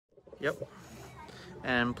Yep.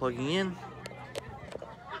 And plugging in.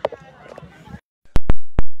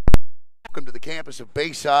 Welcome to the campus of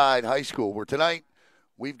Bayside High School, where tonight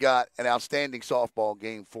we've got an outstanding softball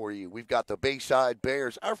game for you. We've got the Bayside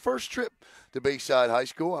Bears, our first trip to Bayside High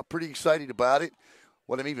School. I'm pretty excited about it.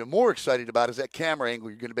 What I'm even more excited about is that camera angle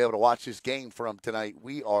you're going to be able to watch this game from tonight.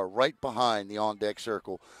 We are right behind the on-deck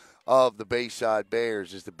circle of the Bayside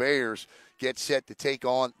Bears as the Bears get set to take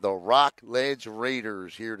on the Rockledge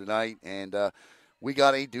Raiders here tonight. And we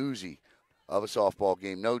got a doozy of a softball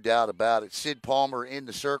game, no doubt about it. Sid Palmer in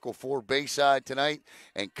the circle for Bayside tonight,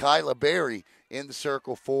 and Kyla Berry in the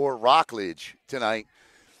circle for Rockledge tonight.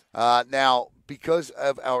 Now, because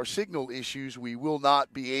of our signal issues, we will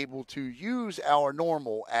not be able to use our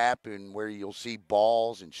normal app and where you'll see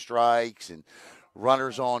balls and strikes and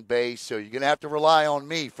runners on base. So you're going to have to rely on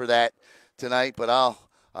me for that tonight, but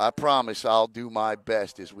I promise I'll do my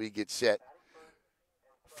best as we get set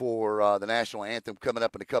for the national anthem coming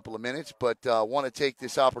up in a couple of minutes. But I want to take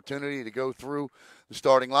this opportunity to go through the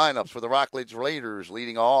starting lineups for the Rockledge Raiders.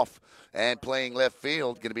 Leading off and playing left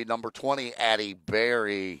field, going to be number 20, Addie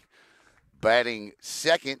Berry. Batting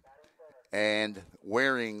second and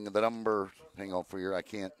wearing the number, hang on for you, I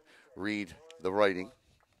can't read the writing.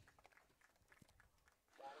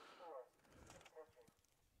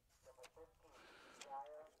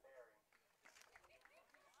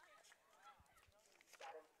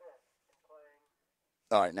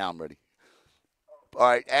 All right, now I'm ready. All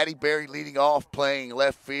right, Addie Berry leading off, playing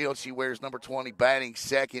left field. She wears number 20. Batting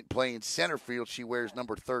second, playing center field. She wears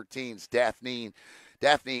number 13. It's Daphne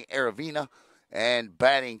Aravina. And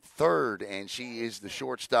batting third, and she is the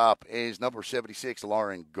shortstop, is number 76,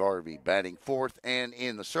 Lauren Garvey. Batting fourth and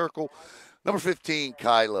in the circle, number 15,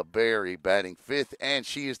 Kyla Berry. Batting fifth, and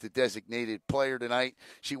she is the designated player tonight.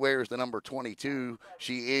 She wears the number 22.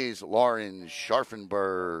 She is Lauren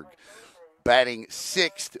Scharfenberg. Batting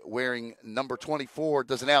sixth, wearing number 24,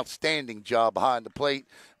 does an outstanding job behind the plate,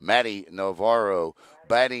 Maddie Navarro.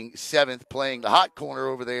 Batting seventh, playing the hot corner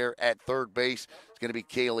over there at third base, it's going to be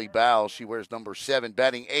Kaylee Bowles. She wears number 7.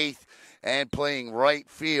 Batting eighth and playing right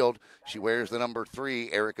field, she wears the number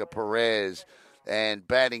 3, Erica Perez. And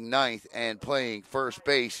batting ninth and playing first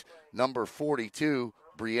base, number 42,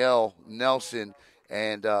 Brielle Nelson.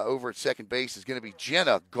 And over at second base is going to be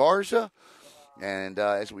Jenna Garza. And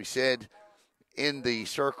as we said, in the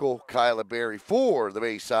circle, Kyla Berry for the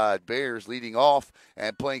Bayside Bears, leading off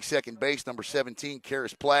and playing second base, number 17,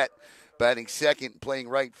 Karis Platt. Batting second, playing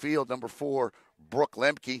right field, number 4, Brooke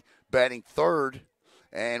Lemke. Batting third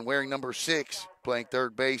and wearing number 6, playing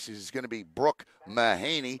third base, is going to be Brooke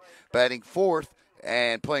Mahaney. Batting fourth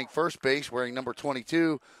and playing first base, wearing number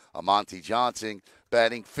 22, Amonte Johnson.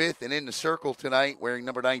 Batting fifth and in the circle tonight, wearing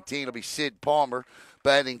number 19, will be Sid Palmer.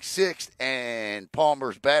 Batting sixth, and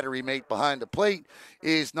Palmer's battery mate behind the plate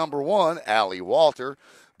is number 1, Allie Walter.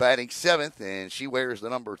 Batting seventh, and she wears the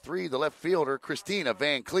number 3, the left fielder, Christina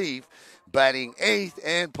Van Cleve. Batting eighth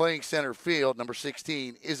and playing center field, number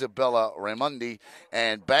 16, Isabella Raimondi.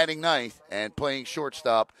 And batting ninth and playing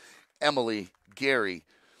shortstop, Emily Gary.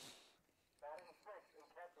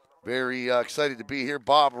 Very excited to be here.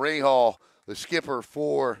 Bob Rahal, the skipper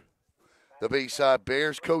for the Bayside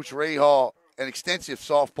Bears. Coach Rahal, an extensive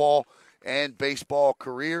softball and baseball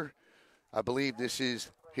career. I believe this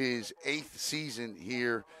is his 8th season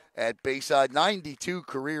here at Bayside. 92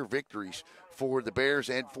 career victories for the Bears,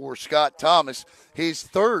 and for Scott Thomas, his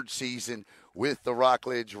 3rd season with the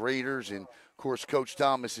Rockledge Raiders. And, of course, Coach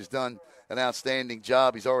Thomas has done an outstanding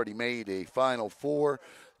job. He's already made a Final Four.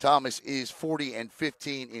 Thomas is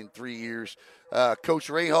 40-15 in 3 years. Coach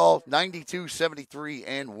Rahal, 92, 73,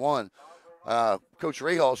 and 1. Coach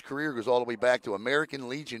Rahal's career goes all the way back to American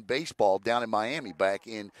Legion Baseball down in Miami back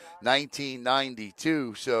in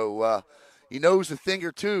 1992. So he knows a thing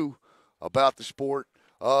or two about the sport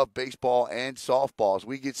of baseball and softball as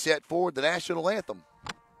we get set for the national anthem.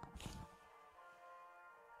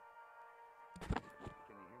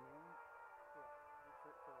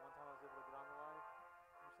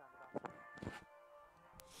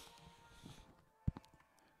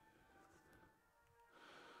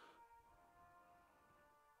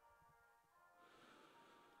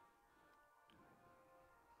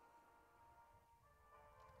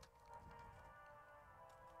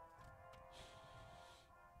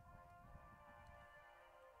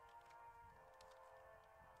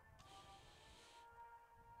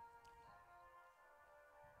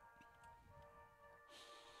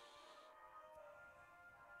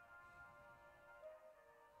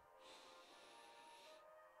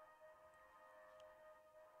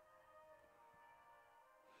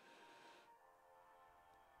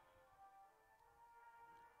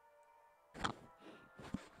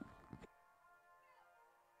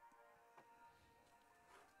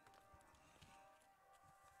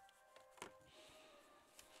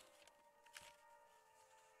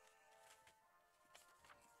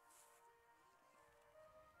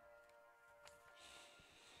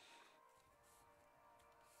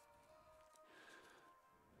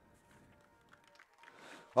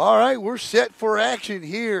 All right, we're set for action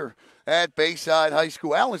here at Bayside High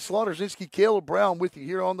School. Alan Slaughterzinski, Caleb Brown with you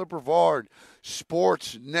here on the Brevard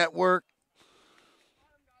Sports Network.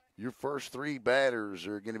 Your first three batters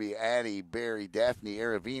are going to be Addie Berry, Daphne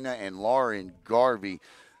Aravina, and Lauren Garvey.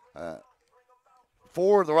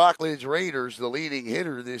 For the Rockledge Raiders, the leading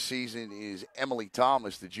hitter this season is Emily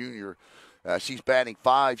Thomas, the junior. She's batting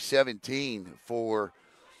 .517 for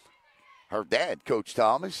her dad, Coach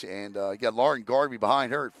Thomas. And you got Lauren Garvey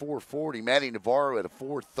behind her at .440. Maddie Navarro at a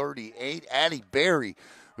 .438. Addie Berry,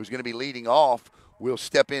 who's going to be leading off, will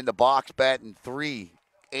step in the box batting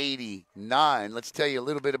 .389. Let's tell you a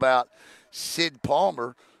little bit about Sid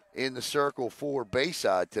Palmer in the circle for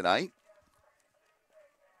Bayside tonight.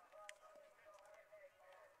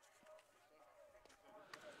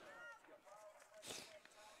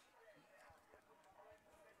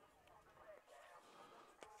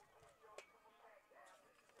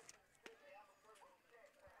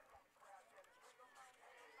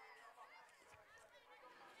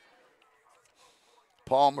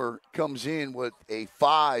 Palmer comes in with a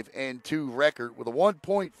 5-2 record with a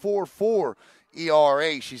 1.44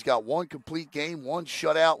 ERA. She's got one complete game, one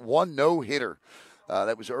shutout, one no-hitter.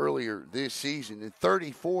 That was earlier this season. In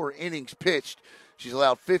 34 innings pitched, she's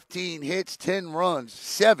allowed 15 hits, 10 runs,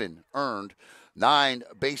 7 earned, 9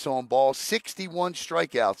 base on balls, 61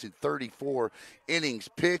 strikeouts in 34 innings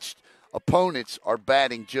pitched. Opponents are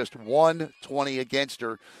batting just 120 against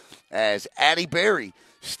her as Addie Berry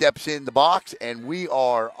steps in the box, and we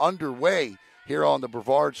are underway here on the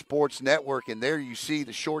Brevard Sports Network. And there you see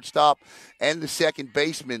the shortstop and the second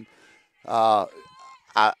baseman. I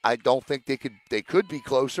don't think they could be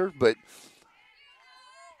closer, but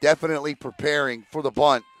definitely preparing for the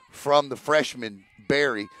bunt from the freshman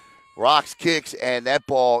Berry. Rocks, kicks, and that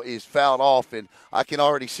ball is fouled off, and I can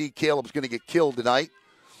already see Caleb's going to get killed tonight.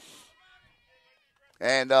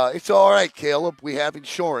 And it's all right, Caleb. We have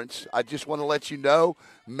insurance. I just want to let you know,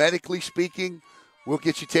 medically speaking, we'll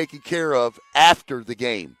get you taken care of after the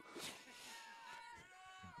game.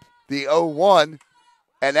 The 0-1,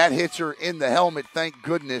 and that hits her in the helmet, thank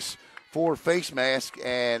goodness, for face mask.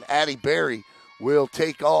 And Addie Berry will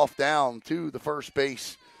take off down to the first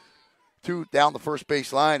base, down the first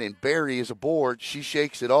base line, and Berry is aboard. She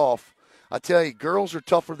shakes it off. I tell you, girls are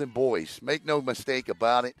tougher than boys. Make no mistake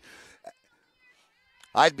about it.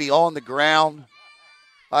 I'd be on the ground.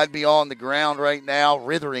 Right now,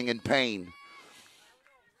 writhing in pain.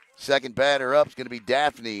 Second batter up is going to be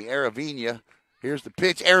Daphne Aravina. Here's the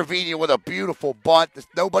pitch. Aravina with a beautiful bunt.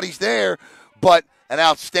 Nobody's there, but an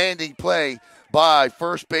outstanding play by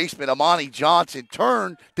first baseman Amani Johnson.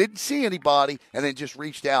 Turned, didn't see anybody, and then just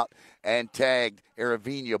reached out and tagged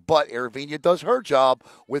Aravina. But Aravina does her job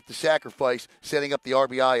with the sacrifice, setting up the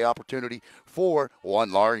RBI opportunity for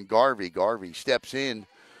one Lauren Garvey. Garvey steps in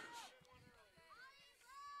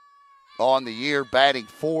on the year, batting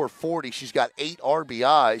 .440. She's got 8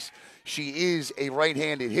 RBIs. She is a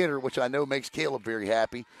right-handed hitter, which I know makes Caleb very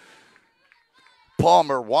happy.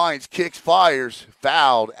 Palmer winds, kicks, fires,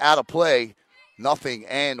 fouled, out of play.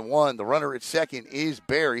 0-1. The runner at second is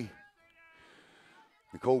Berry.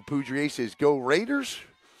 Nicole Poudrier says, "Go Raiders."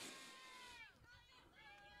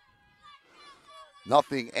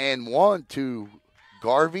 0-1 to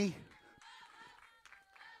Garvey.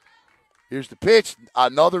 Here's the pitch.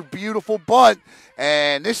 Another beautiful bunt.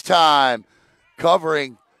 And this time,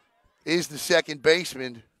 covering is the second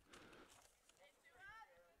baseman,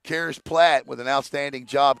 Karis Platt, with an outstanding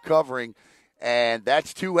job covering. And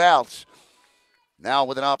that's 2 outs. Now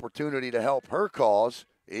with an opportunity to help her cause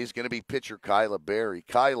is going to be pitcher Kyla Berry.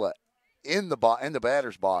 Kyla in the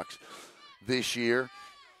batter's box this year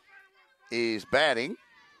is batting.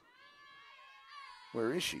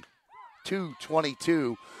 Where is she?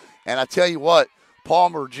 .222. And I tell you what,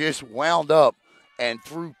 Palmer just wound up and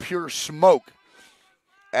threw pure smoke.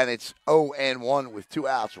 And it's 0-1 with 2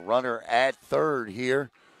 outs. Runner at third here.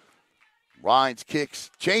 Rhines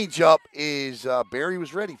kicks. Changeup is, Berry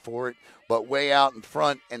was ready for it, but way out in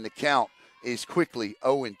front, and the count is quickly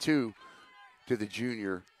 0-2 to the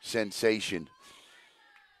junior sensation.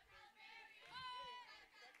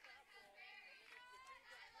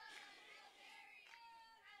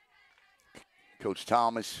 Coach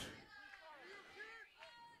Thomas.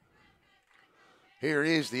 Here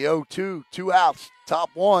is the 0-2, 2 outs, top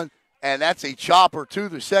one, and that's a chopper to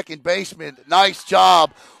the second baseman. Nice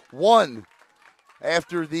job. 1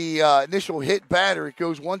 after the initial hit batter. It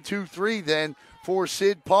goes 1, 2, 3 then for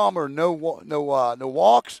Sid Palmer. No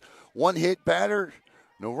walks, 1 hit batter,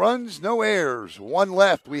 no runs, no errors. 1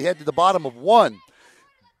 left. We head to the bottom of 1.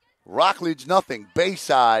 Rockledge 0.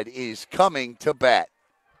 Bayside is coming to bat.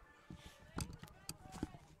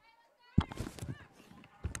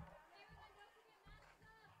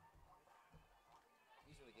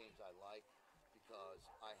 games I like because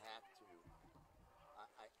I have to.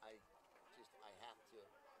 I have to.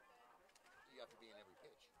 You have to be in every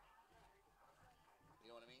pitch. You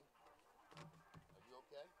know what I mean? Are you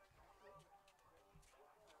okay?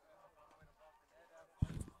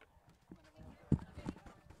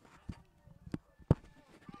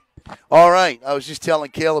 All right. I was just telling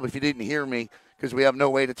Caleb if you didn't hear me because we have no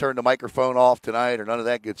way to turn the microphone off tonight or none of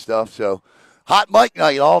that good stuff. So, hot mic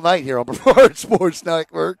night all night here on Brevard Sports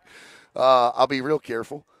Network. I'll be real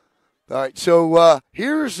careful. All right. So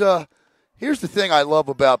here's the thing I love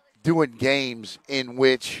about doing games in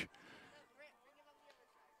which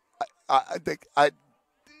I think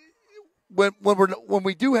when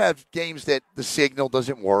we do have games that the signal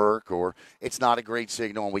doesn't work or it's not a great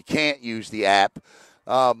signal and we can't use the app.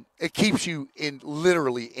 It keeps you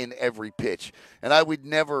literally in every pitch. And I would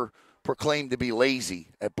never proclaim to be lazy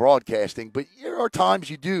at broadcasting, but there are times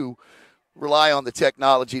you do rely on the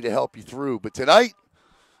technology to help you through. But tonight,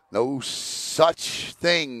 no such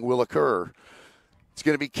thing will occur. It's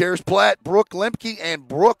going to be Karis Platt, Brooke Lemke, and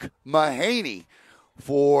Brooke Mahaney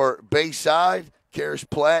for Bayside. Karis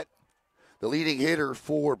Platt, the leading hitter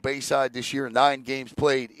for Bayside this year, 9 games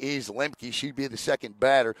played, is Lemke. She'd be the second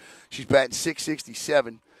batter. She's batting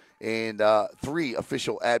 .667 and 3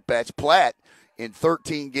 official at-bats. Platt, in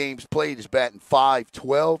 13 games played, is batting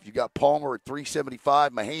 .512. You got Palmer at .375,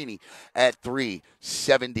 Mahaney at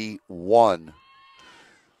 .371. Of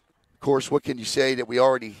course, what can you say that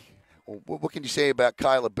what can you say about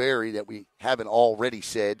Kyla Berry that we haven't already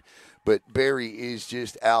said? But Berry is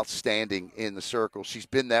just outstanding in the circle. She's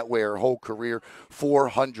been that way her whole career.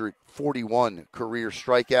 441 career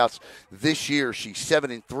strikeouts. This year, she's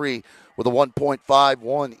 7-3 with a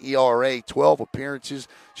 1.51 ERA, 12 appearances.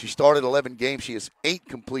 She started 11 games. She has 8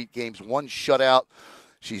 complete games, 1 shutout.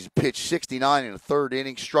 She's pitched 69 in the third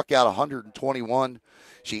inning, struck out 121.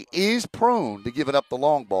 She is prone to giving up the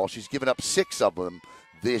long ball. She's given up 6 of them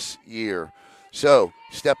this year. So,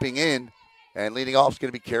 stepping in, and leading off is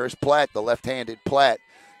going to be Karis Platt, the left-handed Platt,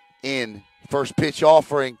 in first pitch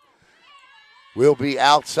offering. Will be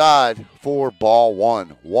outside for ball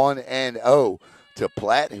 1. 1-0 to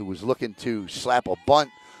Platt, who was looking to slap a bunt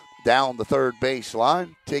down the third base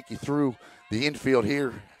line. Take you through the infield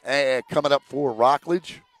here. Coming up for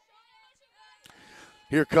Rockledge.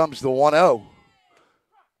 Here comes the 1-0.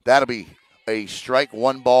 That'll be a strike,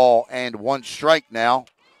 1 ball and 1 strike now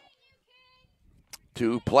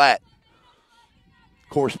to Platt. Of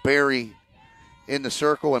course, Berry in the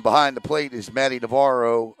circle, and behind the plate is Maddie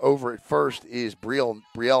Navarro. Over at first is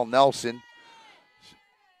Brielle Nelson.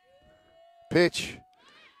 Pitch.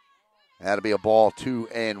 That'll be a ball,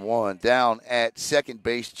 2-1. Down at second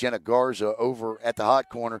base, Jenna Garza. Over at the hot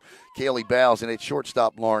corner, Kaylee Bowles. And at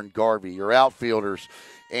shortstop, Lauren Garvey. Your outfielders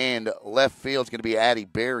and left field is going to be Addie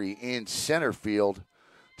Berry. In center field,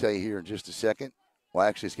 I'll tell you here in just a second. Well,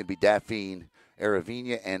 actually, it's going to be Daphne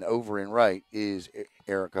Aravina, and over in right is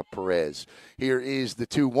Erica Perez. Here is the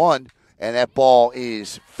 2-1, and that ball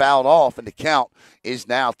is fouled off, and the count is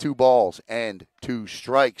now 2 balls and 2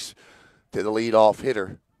 strikes to the leadoff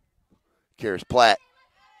hitter, Karis Platt.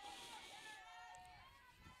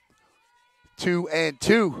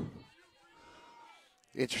 2-2.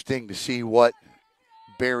 Interesting to see what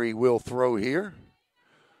Berry will throw here.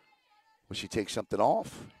 Will she take something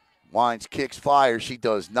off? Wines, kicks, fires. She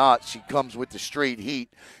does not. She comes with the straight heat,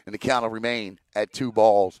 and the count will remain at 2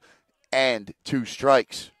 balls and 2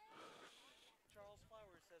 strikes. Charles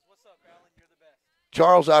Flowers says, "What's up, Alan? You're the best."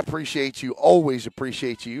 Charles, I appreciate you. Always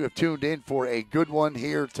appreciate you. You have tuned in for a good one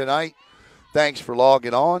here tonight. Thanks for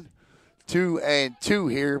logging on. 2-2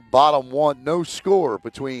 here. Bottom 1, no score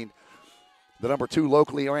between the number 2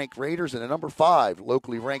 locally ranked Raiders and the number 5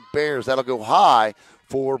 locally ranked Bears. That'll go high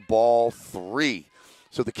for ball 3.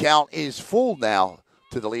 So the count is full now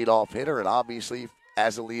to the leadoff hitter, and obviously,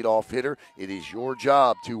 as a leadoff hitter, it is your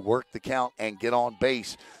job to work the count and get on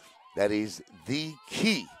base. That is the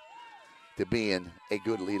key to being a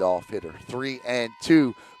good leadoff hitter.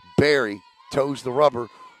 3-2. Berry toes the rubber.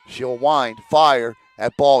 She'll wind, fire.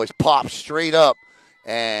 That ball is popped straight up,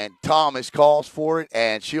 and Thomas calls for it,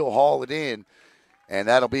 and she'll haul it in, and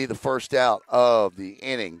that'll be the first out of the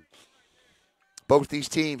inning. Both these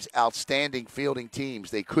teams, outstanding fielding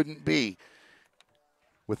teams. They couldn't be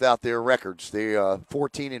without their records. They're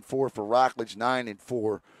 14-4 for Rockledge,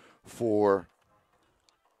 9-4 for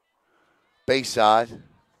Bayside.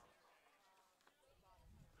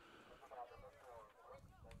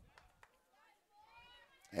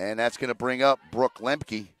 And that's going to bring up Brooke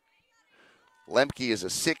Lemke. Lemke is a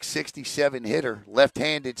 .667 hitter,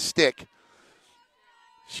 left-handed stick.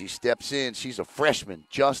 She steps in. She's a freshman,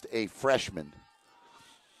 just a freshman.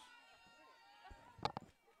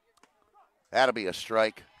 That'll be a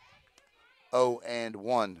strike.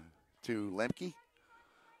 0-1 to Lemke.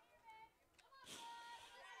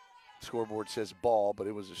 Scoreboard says ball, but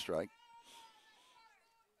it was a strike.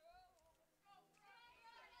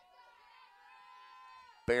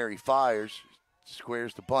 Barry fires,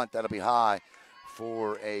 squares the bunt. That'll be high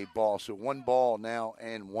for a ball. So 1 ball now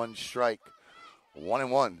and 1 strike.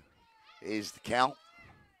 1-1 is the count.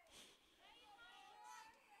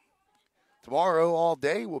 Tomorrow all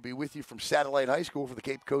day, we'll be with you from Satellite High School for the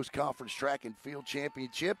Cape Coast Conference Track and Field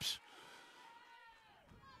Championships.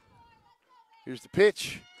 Here's the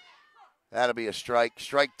pitch. That'll be a strike.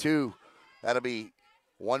 Strike 2. That'll be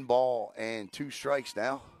 1 ball and 2 strikes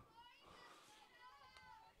now.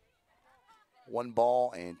 1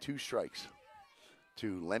 ball and 2 strikes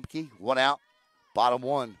to Lemke. 1 out. Bottom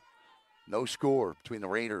 1. No score between the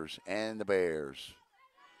Raiders and the Bears.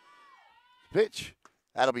 Pitch.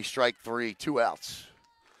 That'll be strike 3. 2 outs.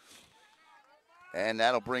 And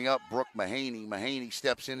that'll bring up Brooke Mahaney. Mahaney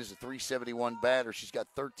steps in as a .371 batter. She's got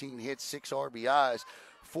 13 hits, 6 RBIs,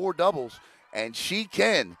 4 doubles, and she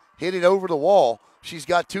can hit it over the wall. She's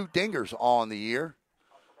got 2 dingers on the year.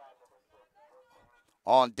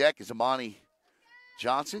 On deck is Amani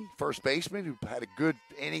Johnson, first baseman, who had a good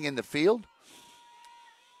inning in the field.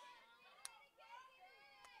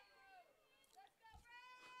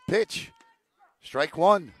 Pitch, strike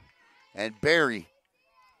 1, and Barry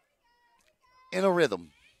in a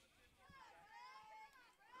rhythm.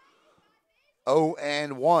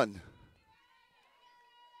 0-1.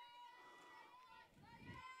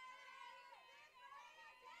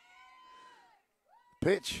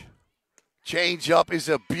 Pitch. Change up is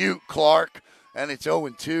a beaut, Clark, and it's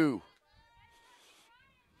 0-2.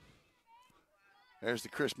 There's the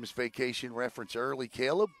Christmas vacation reference early,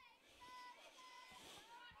 Caleb.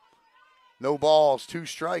 No balls, 2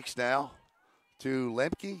 strikes now to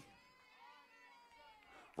Lemke.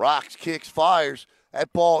 Rocks, kicks, fires.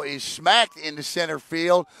 That ball is smacked into center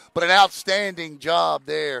field, but an outstanding job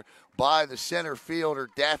there by the center fielder,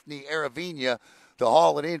 Daphne Aravina, to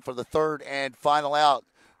haul it in for the 3rd and final out.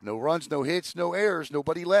 No runs, no hits, no errors,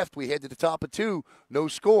 nobody left. We head to the top of 2. No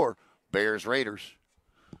score. Bears, Raiders.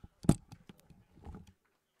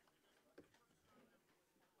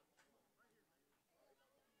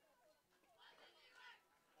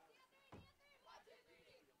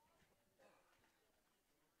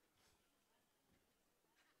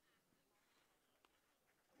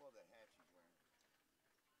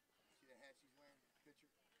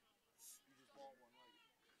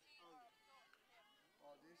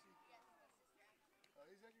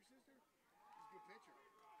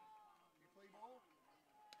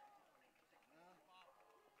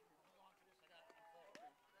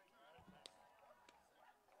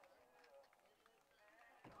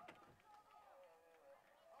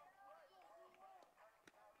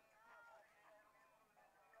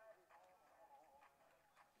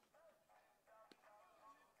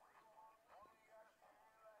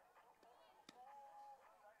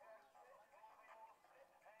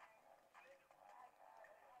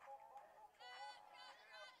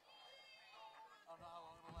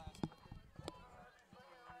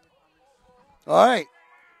 All right,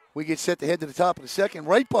 we get set to head to the top of the 2nd.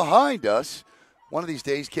 Right behind us, one of these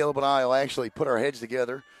days, Caleb and I will actually put our heads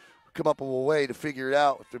together, come up with a way to figure it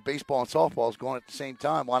out. If the baseball and softball is going at the same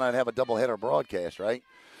time, why not have a doubleheader broadcast, right?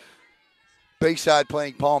 Bayside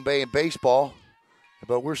playing Palm Bay in baseball,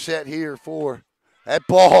 but we're set here for that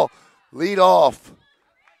ball. Lead off.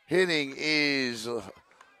 Hitting is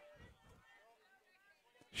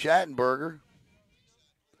Schattenberger,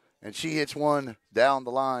 and she hits one down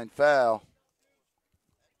the line foul.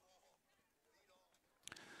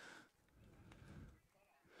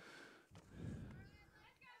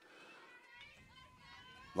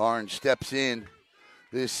 Lauren steps in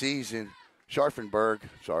this season. Scharfenberg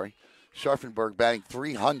batting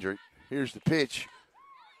 .300. Here's the pitch.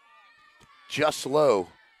 Just low.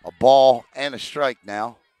 A ball and a strike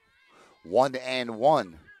now.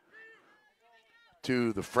 1-1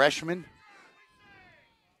 to the freshman.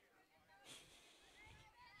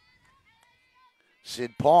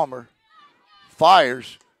 Sid Palmer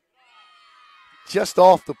fires just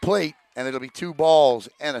off the plate, and it'll be 2 balls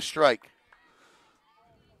and a strike.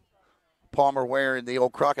 Palmer wearing the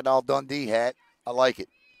old Crocodile Dundee hat. I like it.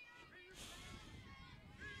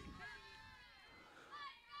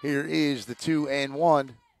 Here is the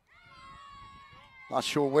 2-1. Not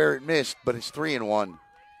sure where it missed, but it's 3-1.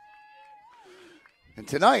 And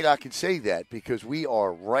tonight I can say that because we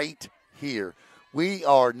are right here. We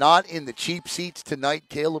are not in the cheap seats tonight,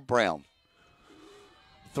 Caleb Brown.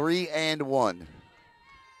 3-1.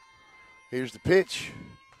 Here's the pitch.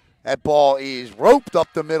 That ball is roped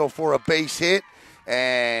up the middle for a base hit,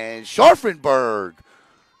 and Scharfenberg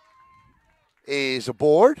is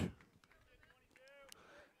aboard.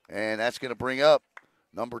 And that's going to bring up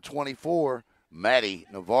number 24, Maddie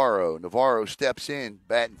Navarro. Navarro steps in,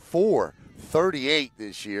 batting .438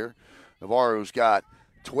 this year. Navarro's got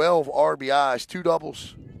 12 RBIs, 2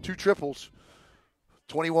 doubles, 2 triples,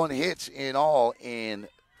 21 hits in all in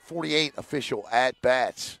 48 official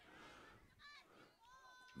at-bats.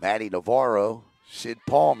 Maddie Navarro, Sid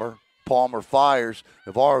Palmer. Palmer fires.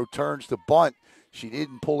 Navarro turns to bunt. She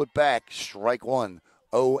didn't pull it back. Strike one.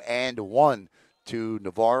 0-1 to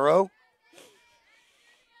Navarro.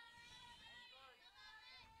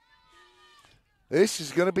 This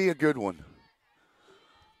is going to be a good one.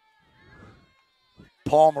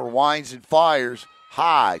 Palmer winds and fires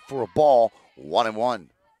high for a ball. 1-1.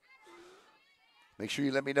 Make sure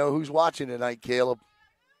you let me know who's watching tonight, Caleb.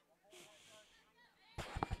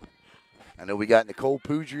 I know we got Nicole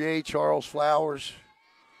Poudrier, Charles Flowers.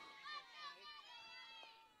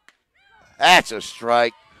 That's a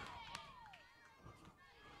strike.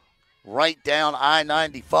 Right down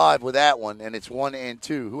I-95 with that one, and it's 1-2.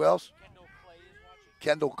 Who else?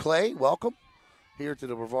 Kendall Clay, welcome here to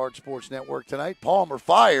the Brevard Sports Network tonight. Palmer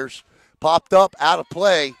fires, popped up, out of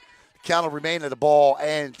play. Count will remain at the ball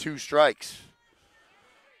and 2 strikes.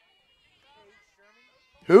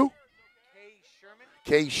 Who?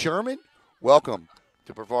 Kay Sherman. Welcome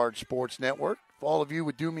to Brevard Sports Network. If all of you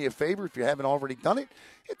would do me a favor, if you haven't already done it,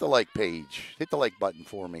 hit the like page. Hit the like button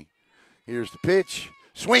for me. Here's the pitch.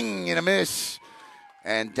 Swing and a miss.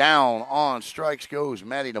 And down on strikes goes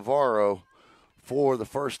Maddie Navarro for the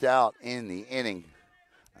first out in the inning.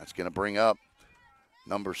 That's going to bring up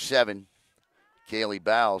number 7, Kaylee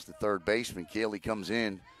Bowles, the third baseman. Kaylee comes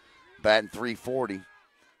in, batting .340.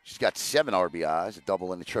 She's got 7 RBIs, a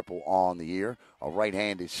double and a triple on the year. A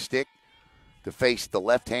right-handed stick to face the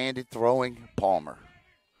left-handed throwing Palmer.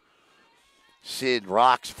 Sid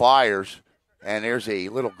rocks, fires, and there's a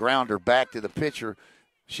little grounder back to the pitcher.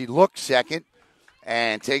 She looks second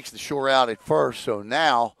and takes the shore out at first. So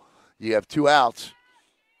now you have 2 outs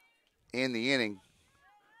in the inning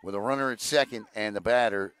with a runner at second, and the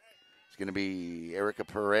batter is going to be Erica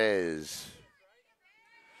Perez.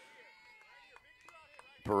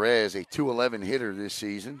 Perez, a .211 hitter this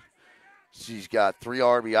season. She's got 3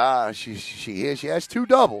 RBIs. She has 2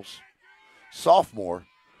 doubles. Sophomore.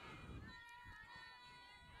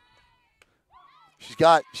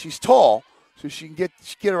 She's tall, so she can get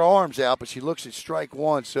her arms out, but she looks at strike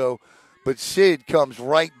one. But Sid comes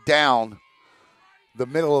right down the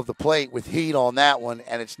middle of the plate with heat on that one,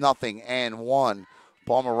 and it's 0-1.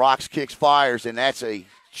 Palmer rocks, kicks, fires, and that's a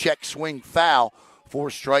check swing foul for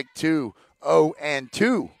strike 2.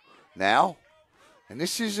 0-2 now. And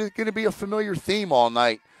this is going to be a familiar theme all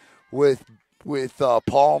night with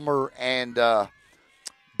Palmer and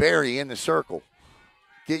Barry in the circle.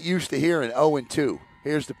 Get used to hearing 0-2.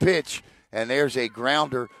 Here's the pitch, and there's a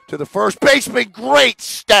grounder to the first baseman. Great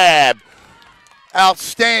stab.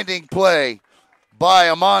 Outstanding play by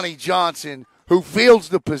Amani Johnson, who fields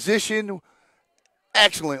the position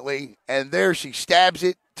excellently, and there she stabs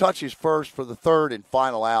it, touches first for the third and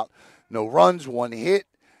final out. No runs, 1 hit.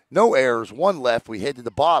 No errors, 1 left. We head to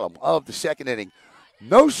the bottom of the second inning.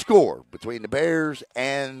 No score between the Bears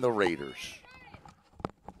and the Raiders.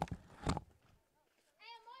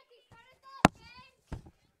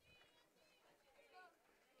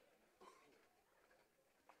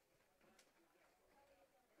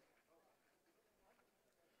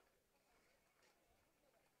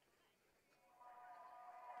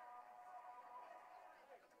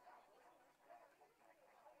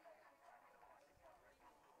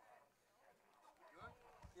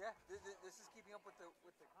 Yeah, this is keeping up with the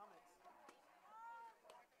comments.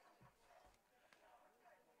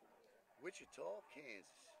 Wichita, Kansas.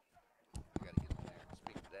 I got to get in there and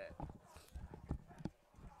speak to that.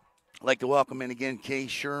 I'd like to welcome in again Kay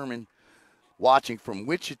Sherman, watching from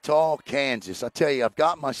Wichita, Kansas. I tell you, I've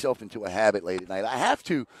got myself into a habit late at night. I have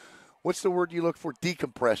to, what's the word you look for?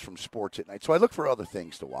 Decompress from sports at night. So I look for other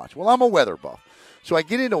things to watch. Well, I'm a weather buff. So I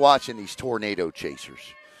get into watching these tornado chasers.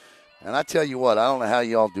 And I tell you what, I don't know how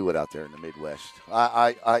y'all do it out there in the Midwest.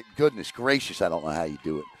 I goodness gracious, I don't know how you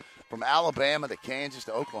do it. From Alabama to Kansas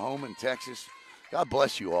to Oklahoma and Texas, God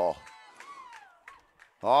bless you all.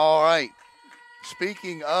 All right.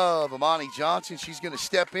 Speaking of Amani Johnson, she's going to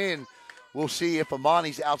step in. We'll see if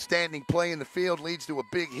Amani's outstanding play in the field leads to a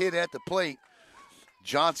big hit at the plate.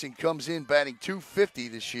 Johnson comes in batting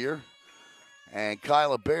 .250 this year. And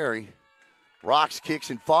Kyla Berry rocks, kicks,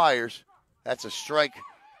 and fires. That's a strike.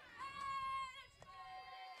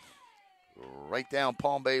 right down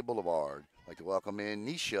Palm Bay Boulevard. I'd like to welcome in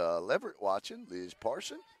Nisha Leverett watching, Liz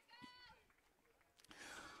Parson.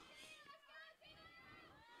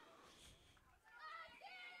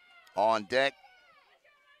 On deck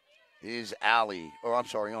is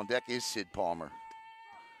on deck is Sid Palmer.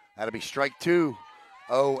 That'll be strike 2,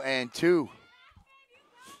 0-2.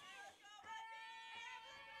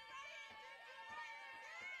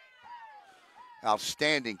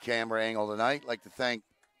 Outstanding camera angle tonight. I'd like to thank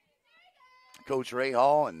Coach Ray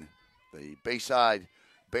Hall and the Bayside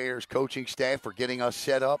Bears coaching staff for getting us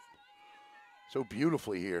set up so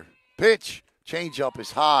beautifully here. Pitch, changeup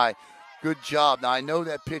is high. Good job. Now, I know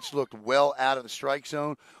that pitch looked well out of the strike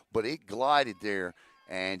zone, but it glided there,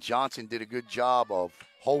 and Johnson did a good job of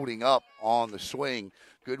holding up on the swing.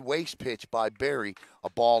 Good waste pitch by Berry, a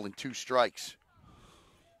ball and 2 strikes.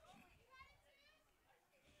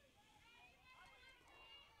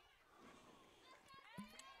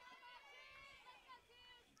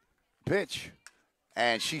 Pitch,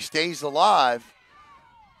 and she stays alive.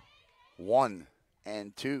 1-2.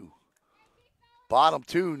 Bottom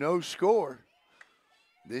 2, no score.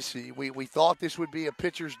 We thought this would be a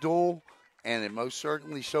pitcher's duel, and it most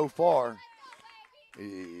certainly so far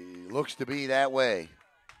it looks to be that way.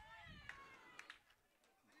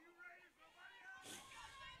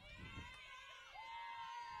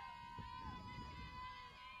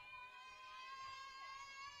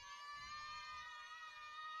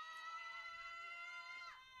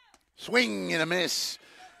 Swing and a miss,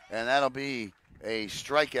 and that'll be a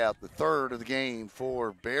strikeout, the third of the game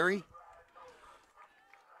for Berry.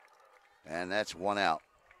 And that's 1 out.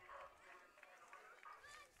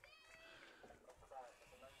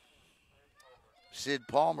 Sid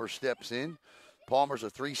Palmer steps in. Palmer's a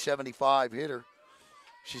 .375 hitter.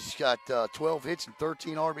 She's got 12 hits and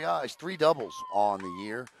 13 RBIs, 3 doubles on the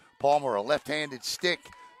year. Palmer, a left-handed stick,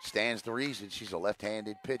 stands to reason she's a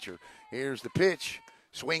left-handed pitcher. Here's the pitch.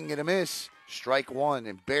 Swing and a miss. Strike 1,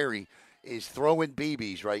 and Berry is throwing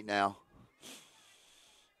BBs right now.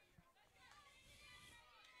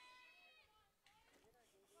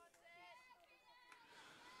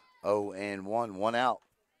 Oh, and 1 out.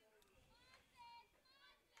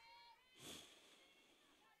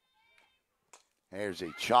 There's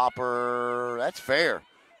a chopper. That's fair.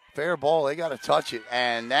 Fair ball. They got to touch it.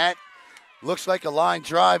 And that looks like a line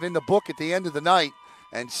drive in the book at the end of the night.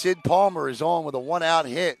 And Sid Palmer is on with a 1-out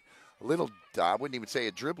hit. A little, I wouldn't even say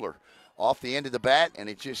a dribbler, off the end of the bat, and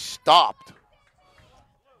it just stopped.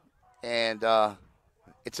 And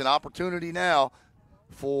it's an opportunity now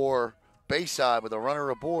for Bayside with a runner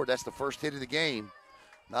aboard. That's the first hit of the game.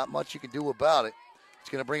 Not much you can do about it. It's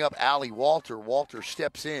going to bring up Allie Walter. Walter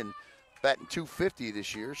steps in, batting .250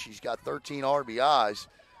 this year. She's got 13 RBIs,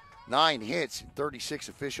 9 hits, and 36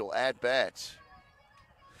 official at-bats.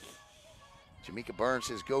 Jamaica Burns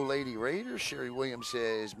says, go Lady Raiders. Sherry Williams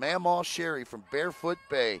says, Mamaw Sherry from Barefoot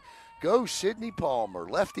Bay. Go Sydney Palmer,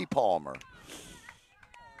 Lefty Palmer.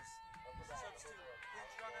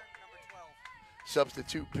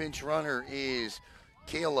 Substitute pinch runner is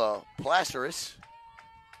Kayla Placeris.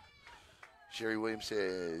 Sherry Williams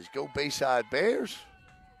says, go Bayside Bears.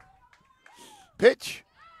 Pitch.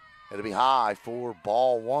 It'll be high for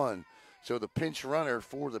ball 1. So the pinch runner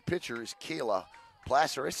for the pitcher is Kayla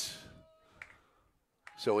Placeris.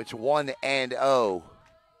 So it's 1-0.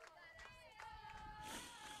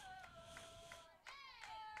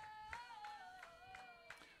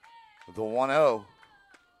 The 1-0.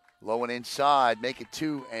 Low and inside, make it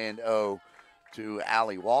 2-0 to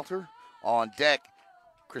Allie Walter. On deck,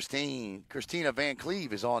 Christina Van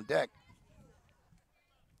Cleve is on deck.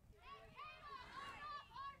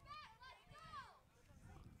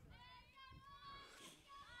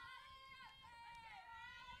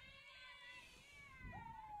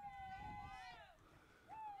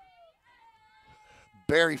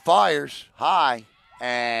 Berry fires high,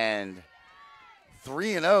 and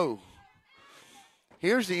 3-0.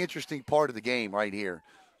 Here's the interesting part of the game right here.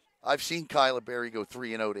 I've seen Kyla Berry go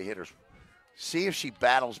 3-0 to hitters. See if she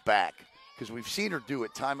battles back, because we've seen her do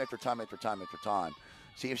it time after time after time after time.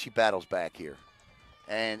 See if she battles back here.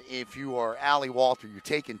 And if you are Allie Walter, you're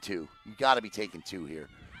taking 2. You got to be taking 2 here.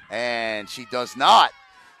 And she does not.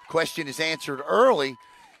 Question is answered early,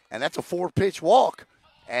 and that's a 4-pitch walk.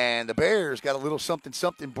 And the Bears got a little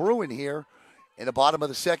something brewing here in the bottom of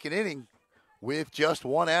the second inning with just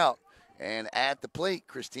 1 out. And at the plate,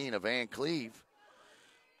 Christina Van Cleve.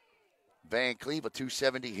 Van Cleve, a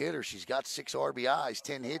 .270 hitter. She's got 6 RBIs,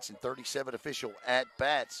 10 hits, and 37 official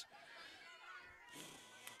at-bats.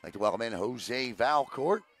 I'd like to welcome in Jose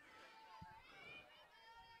Valcourt.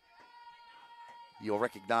 You'll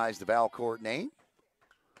recognize the Valcourt name.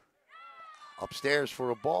 Upstairs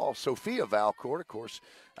for a ball, Sophia Valcourt, of course,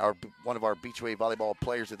 one of our Beachway volleyball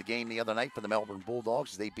players of the game the other night for the Melbourne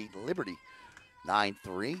Bulldogs as they beat Liberty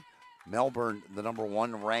 9-3. Melbourne, the number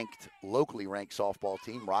 1 ranked, locally ranked softball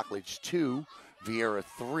team. Rockledge 2, Vieira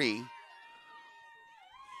 3.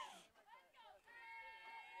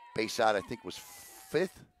 Bayside, I think, was 5th.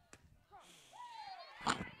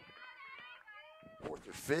 4th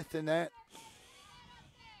or 5th in that.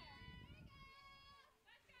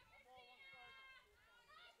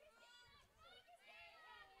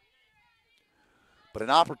 But an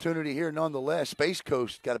opportunity here nonetheless. Space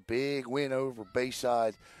Coast got a big win over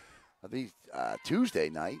Bayside Tuesday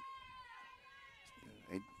night.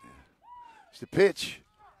 It's the pitch.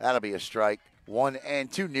 That'll be a strike.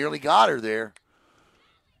 1-2. Nearly got her there.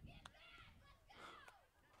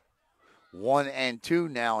 1-2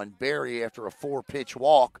 now, and Barry, after a 4-pitch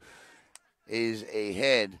walk, is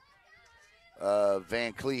ahead of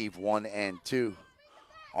Van Cleve. 1-2.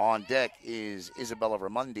 On deck is Isabella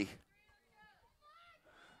Ramundi.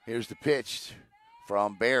 Here's the pitch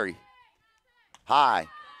from Barry. High.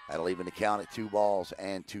 That'll even the count at 2 balls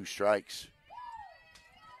and 2 strikes.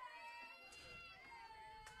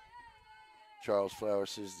 Charles Flower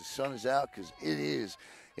says the sun is out because it is.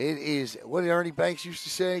 It is. What did Ernie Banks used to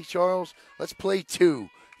say, Charles? Let's play 2.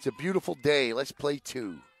 It's a beautiful day. Let's play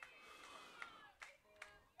 2.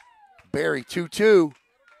 Barry 2-2.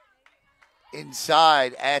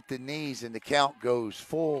 Inside at the knees, and the count goes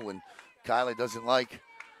full, and Kylie doesn't like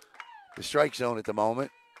the strike zone at the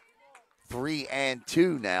moment.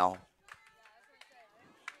 3-2 now.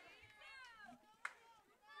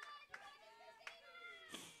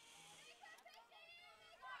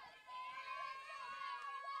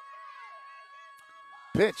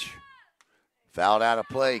 Pitch. Fouled out of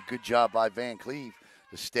play. Good job by Van Cleve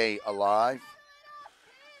to stay alive.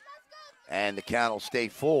 And the count will stay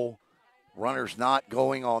full. Runner's not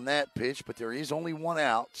going on that pitch, but there is only 1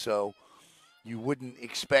 out, so you wouldn't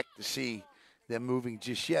expect to see them moving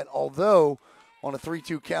just yet. Although, on a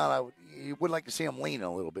 3-2 count, you would like to see them lean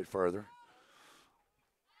a little bit further.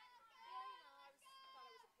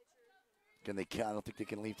 Can they? I don't think they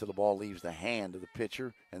can leave till the ball leaves the hand of the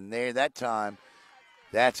pitcher. And there, that time,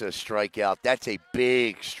 that's a strikeout. That's a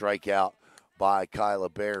big strikeout by Kyla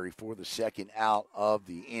Berry for the 2nd out of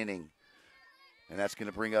the inning. And that's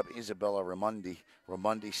going to bring up Isabella Ramundi.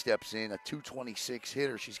 Ramundi steps in, a .226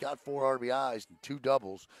 hitter. She's got 4 RBIs and 2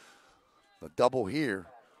 doubles. A double here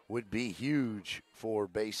would be huge for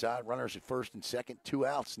Bayside. Runners at first and second, 2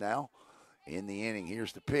 outs now in the inning.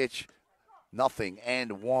 Here's the pitch.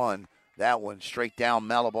 0-1. That one straight down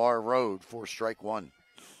Malabar Road for strike 1.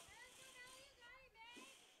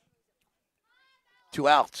 2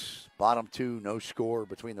 outs. Bottom 2, no score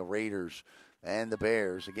between the Raiders and the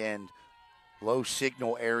Bears. Again, low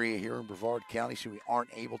signal area here in Brevard County, so we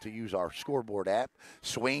aren't able to use our scoreboard app.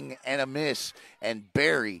 Swing and a miss, and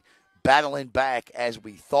Barry battling back as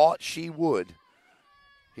we thought she would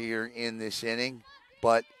here in this inning.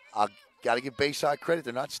 But I got to give Bayside credit.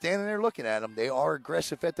 They're not standing there looking at them. They are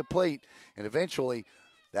aggressive at the plate, and eventually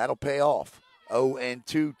that'll pay off.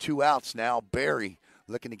 0-2, 2 outs now. Barry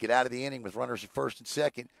looking to get out of the inning with runners at first and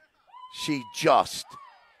second. She just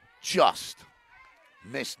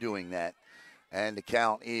missed doing that. And the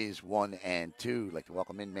count is 1-2. I'd like to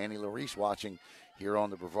welcome in Manny Larice watching here on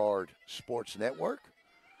the Brevard Sports Network.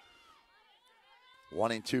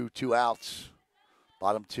 1-2, 2 outs.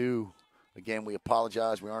 Bottom 2. Again, we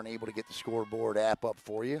apologize. We aren't able to get the scoreboard app up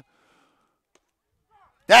for you.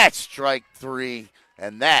 That's strike 3,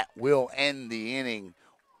 and that will end the inning.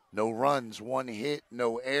 No runs, 1 hit,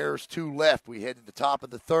 no errors, 2 left. We head to the top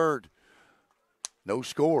of the 3rd. No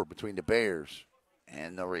score between the Bears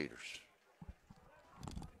and the Raiders.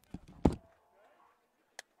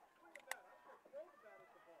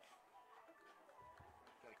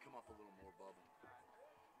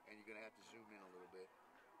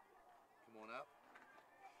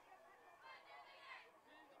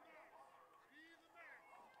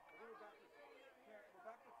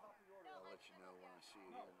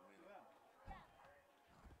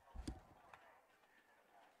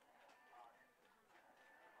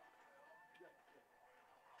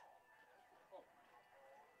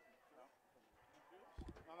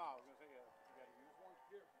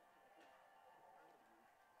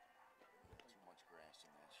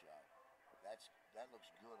 That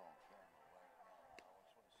looks good on camera right now. I just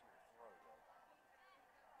want to see her throw though.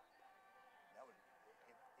 That would, if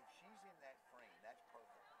she's in that frame, that's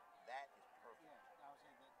perfect. That is perfect. Yeah, I was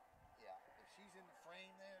saying that. Yeah, if she's in the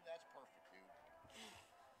frame there, that's perfect, dude.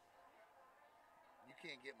 You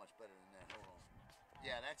can't get much better than that. Hold on.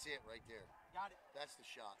 Yeah, that's it right there. Got it. That's the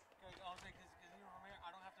shot. Okay, I'll say because you know, from here, I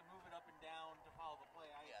don't have to move it up and down to follow the play.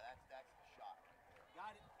 Yeah, that's the shot.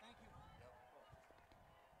 Got it. Thank you. Yep.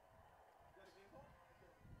 Got a vehicle?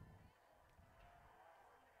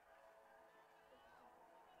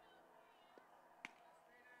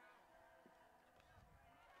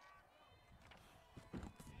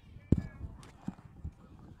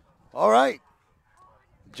 All right.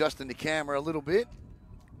 Adjusting the camera a little bit.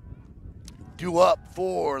 Due up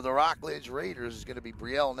for the Rockledge Raiders is going to be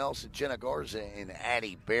Brielle Nelson, Jenna Garza, and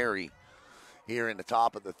Addie Berry here in the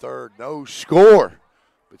top of the third. No score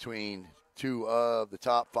between two of the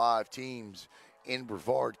top 5 teams in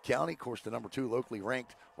Brevard County. Of course, the number 2 locally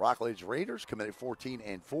ranked Rockledge Raiders committed 14-4.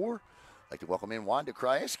 I'd like to welcome in Wanda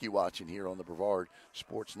Krajewski watching here on the Brevard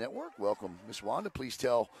Sports Network. Welcome, Miss Wanda. Please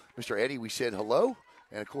tell Mr. Eddie we said hello.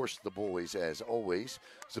 And, of course, the boys, as always.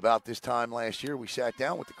 It's about this time last year we sat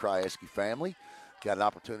down with the Krajewski family, got an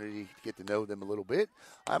opportunity to get to know them a little bit.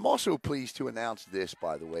 I'm also pleased to announce this,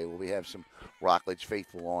 by the way. We have some Rockledge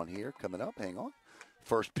faithful on here coming up. Hang on.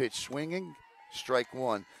 First pitch swinging, strike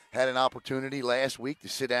 1. Had an opportunity last week to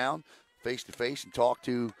sit down face-to-face and talk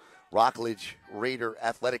to Rockledge Raider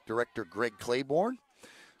Athletic Director Greg Claiborne.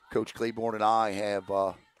 Coach Claiborne and I have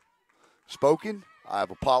spoken.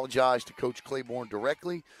 I've apologized to Coach Claiborne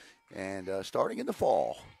directly, and starting in the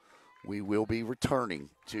fall, we will be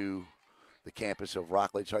returning to the campus of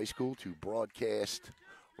Rockledge High School to broadcast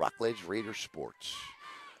Rockledge Raider sports.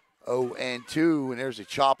 0-2, and there's a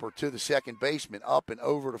chopper to the second baseman, up and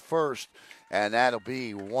over to first, and that'll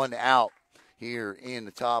be 1 out here in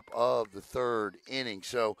the top of the third inning.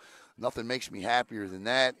 So nothing makes me happier than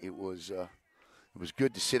that. It was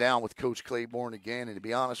good to sit down with Coach Claiborne again, and to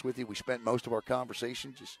be honest with you, we spent most of our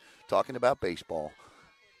conversation just talking about baseball.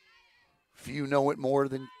 Few know it more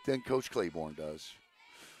than Coach Claiborne does.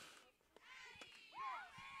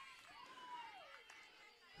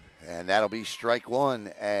 And that'll be strike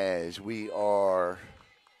 1 as we are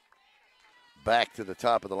back to the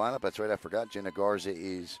top of the lineup. That's right, I forgot Jenna Garza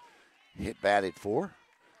is hit batted for.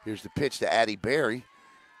 Here's the pitch to Addie Berry.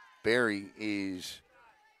 Berry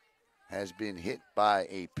has been hit by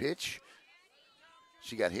a pitch.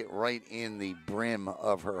 She got hit right in the brim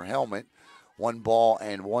of her helmet. 1 ball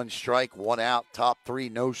and 1 strike, 1 out, top 3,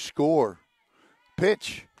 no score.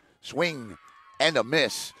 Pitch, swing, and a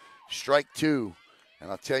miss. Strike 2. And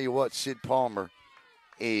I'll tell you what, Sid Palmer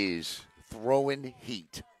is throwing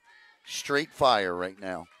heat. Straight fire right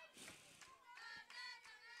now.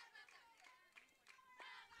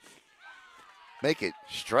 Make it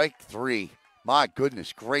strike 3. My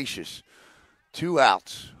goodness gracious. 2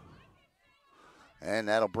 outs. And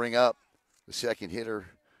that'll bring up the second hitter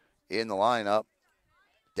in the lineup,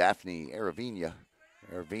 Daphne Aravina.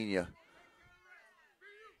 Aravina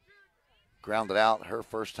grounded out her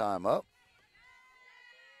first time up.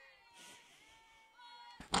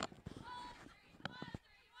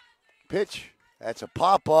 Pitch. That's a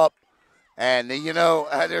pop-up. And,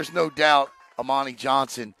 there's no doubt Amani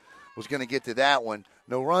Johnson was going to get to that one.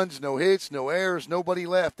 No runs, no hits, no errors, nobody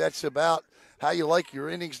left. That's about how you like your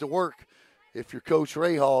innings to work. If you're Coach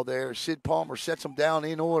Rahal there, Sid Palmer sets them down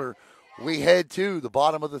in order. We head to the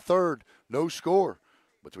bottom of the third. No score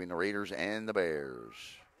between the Raiders and the Bears.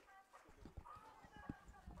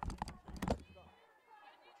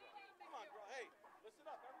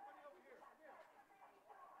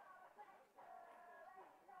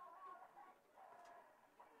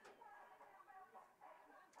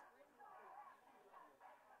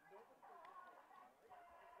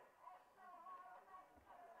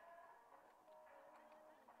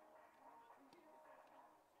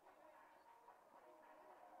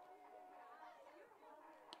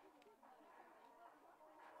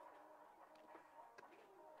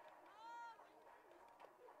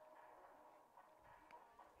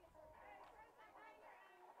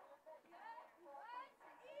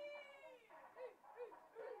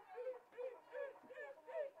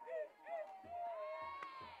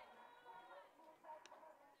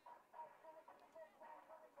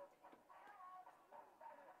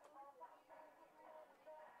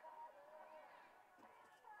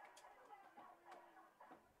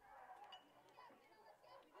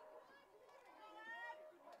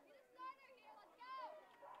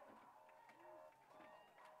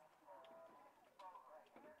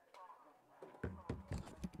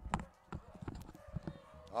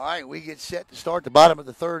 All right, we get set to start the bottom of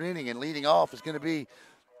the third inning, and leading off is going to be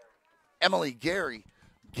Emily Gary.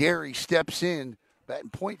 Gary steps in, batting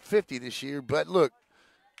 .50 this year, but look,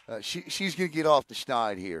 she's going to get off the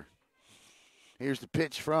schneid here. Here's the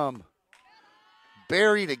pitch from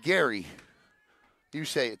Barry to Gary. You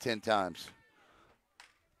say it 10 times.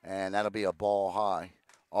 And that'll be a ball high.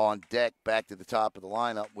 On deck, back to the top of the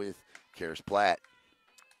lineup with Karis Platt.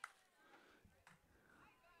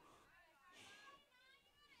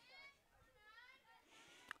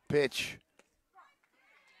 Pitch.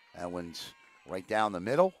 That one's right down the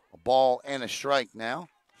middle. A ball and a strike now.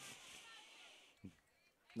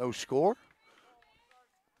 No score.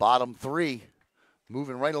 Bottom three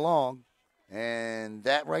moving right along. And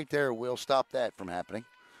that right there will stop that from happening.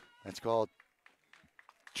 That's called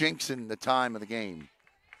jinxing the time of the game.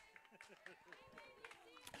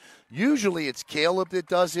 Usually it's Caleb that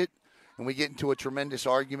does it, and we get into a tremendous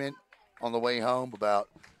argument on the way home about,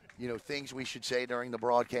 things we should say during the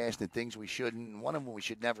broadcast and things we shouldn't. And one of them we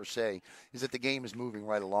should never say is that the game is moving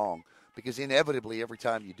right along, because inevitably every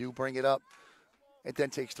time you do bring it up, it then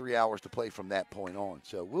takes 3 hours to play from that point on.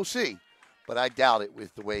 So we'll see, but I doubt it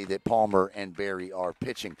with the way that Palmer and Barry are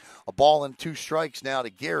pitching. A ball and 2 strikes now to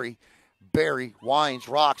Gary. Barry winds,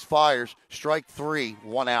 rocks, fires, strike 3,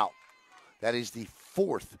 1 out. That is the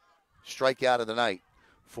 4th strikeout of the night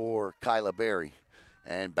for Kyla Berry.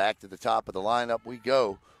 And back to the top of the lineup we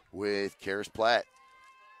go with Karis Platt.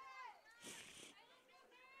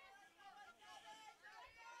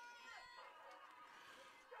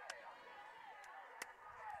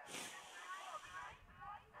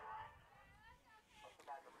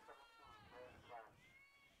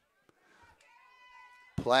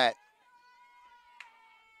 Platt,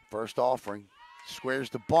 first offering, squares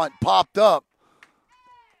the bunt, popped up.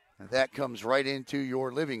 And that comes right into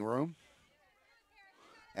your living room.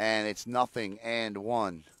 And it's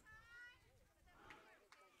 0-1.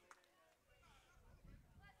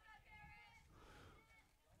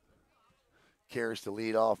 Karis the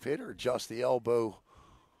leadoff hitter, adjusts the elbow.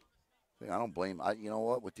 I don't blame him. You know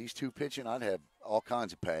what? With these two pitching, I'd have all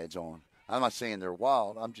kinds of pads on. I'm not saying they're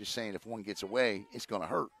wild. I'm just saying if one gets away, it's going to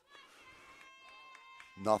hurt.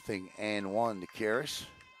 0-1 to Karis.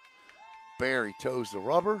 Barry toes the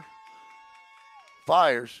rubber.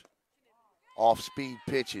 Fires. Off-speed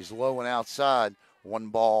pitch is low and outside. 1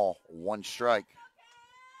 ball, 1 strike.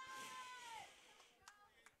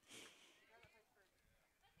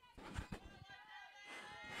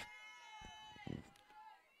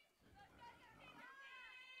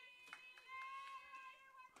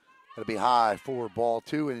 It'll be high for ball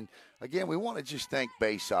 2. And again, we want to just thank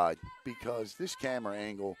Bayside, because this camera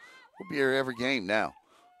angle will be here every game now.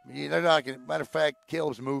 They're not going. Matter of fact,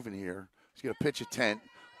 Caleb's moving here. He's going to pitch a tent.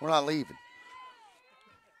 We're not leaving.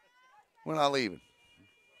 We're not leaving.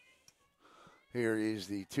 Here is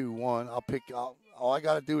the 2-1. All I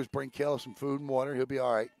got to do is bring Caleb some food and water. He'll be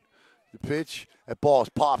all right. The pitch, that ball is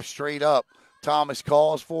popped straight up. Thomas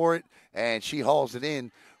calls for it, and she hauls it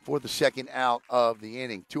in for the second out of the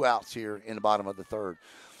inning. 2 outs here in the bottom of the 3rd.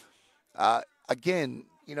 Again,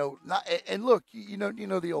 and look,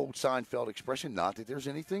 the old Seinfeld expression, not that there's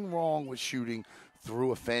anything wrong with shooting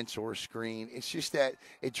through a fence or a screen. It's just that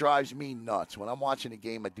it drives me nuts. When I'm watching a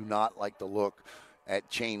game, I do not like to look at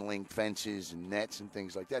chain link fences and nets and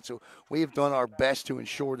things like that. So we have done our best to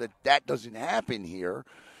ensure that that doesn't happen here.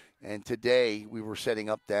 And today we were setting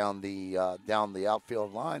up down the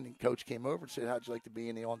outfield line, and Coach came over and said, "How'd you like to be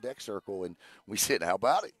in the on-deck circle?" And we said, "How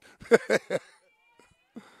about it?"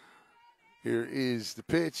 Here is the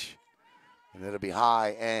pitch, and it'll be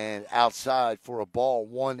high and outside for a ball,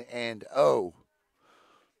 1-0.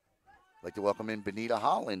 I'd like to welcome in Benita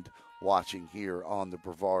Holland, watching here on the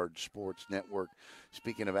Brevard Sports Network.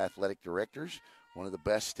 Speaking of athletic directors, one of the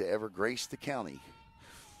best to ever grace the county.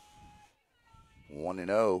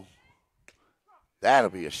 1-0. That'll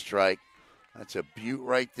be a strike. That's a beaut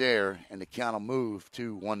right there, and the count will move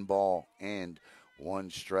to 1 ball and 1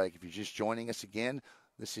 strike. If you're just joining us again,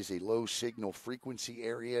 this is a low signal frequency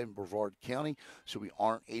area in Brevard County, so we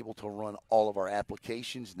aren't able to run all of our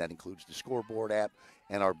applications, and that includes the scoreboard app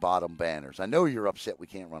and our bottom banners. I know you're upset we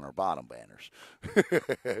can't run our bottom banners.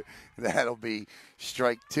 That'll be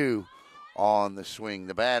strike 2 on the swing.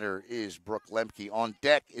 The batter is Brooke Lemke. On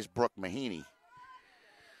deck is Brooke Mahaney.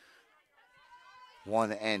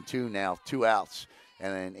 1-2 now, 2 outs,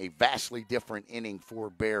 and then a vastly different inning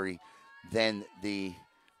for Barry than the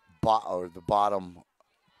bottom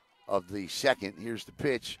of the 2nd. Here's the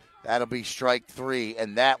pitch. That'll be strike 3,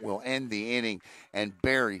 and that will end the inning. And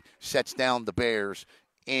Barry sets down the Bears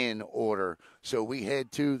in order. So we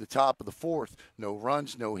head to the top of the 4th. No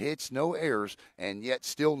runs, no hits, no errors, and yet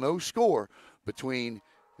still no score between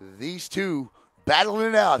these two battling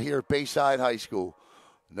it out here at Bayside High School.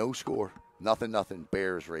 No score. 0-0,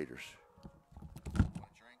 Bears, Raiders.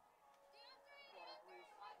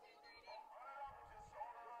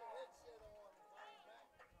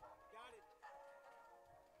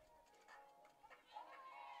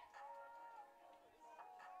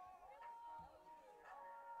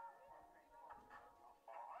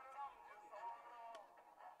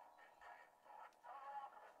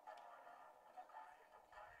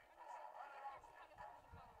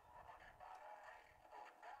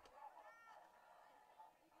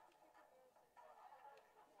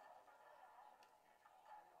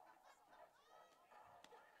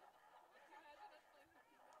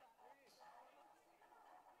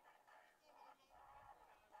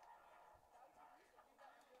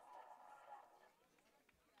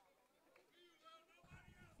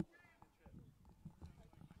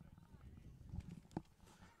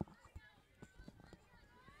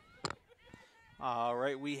 All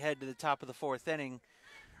right, we head to the top of the 4th inning.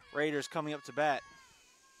 Raiders coming up to bat.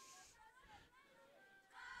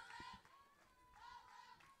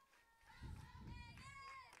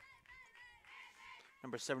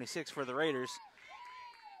 Number 76 for the Raiders.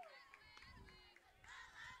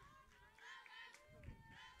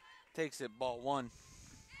 Takes it, ball 1.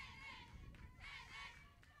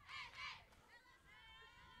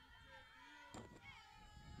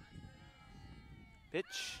 Pitch.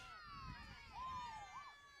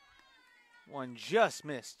 1 just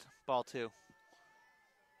missed, ball 2.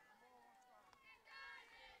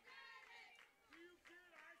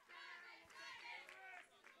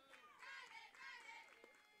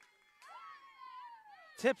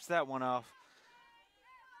 Tips that one off.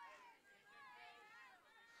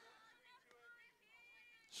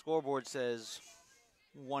 Scoreboard says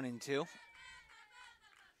 1-2.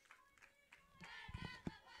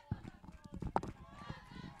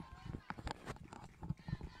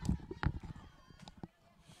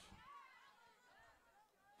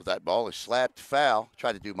 That ball is slapped foul.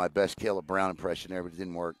 Tried to do my best Caleb Brown impression there, but it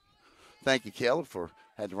didn't work. Thank you, Caleb,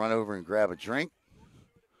 had to run over and grab a drink.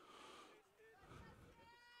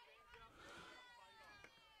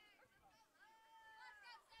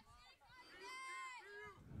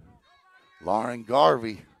 Lauren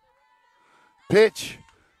Garvey. Pitch.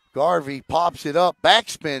 Garvey pops it up.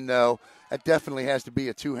 Backspin, though. That definitely has to be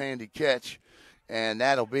a two-handed catch, and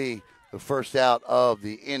that'll be the first out of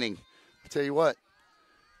the inning. I tell you what,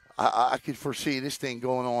 I could foresee this thing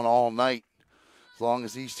going on all night as long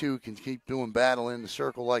as these two can keep doing battle in the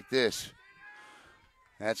circle like this.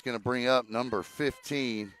 That's going to bring up number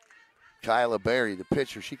 15, Kyla Berry, the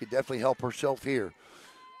pitcher. She could definitely help herself here.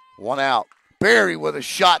 1 out. Berry with a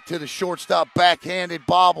shot to the shortstop, backhanded,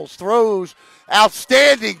 bobbles, throws.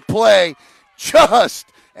 Outstanding play. Just,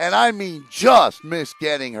 and I mean just, missed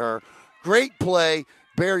getting her. Great play.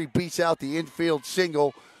 Berry beats out the infield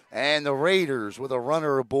single, and the Raiders with a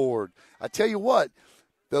runner aboard. I tell you what,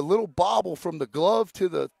 the little bobble from the glove to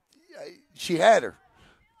the, she had her.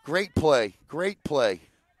 Great play, great play.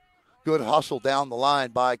 Good hustle down the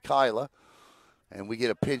line by Kyla. And we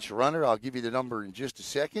get a pinch runner. I'll give you the number in just a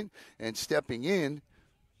second. And stepping in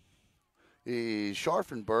is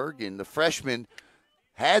Scharfenberg, and the freshman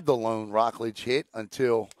had the lone Rockledge hit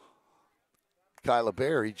until Kyla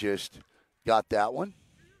Berry just got that one.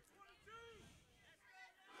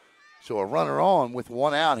 So a runner on with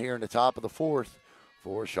 1 out here in the top of the 4th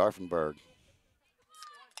for Scharfenberg.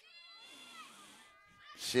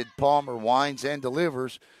 Sid Palmer winds and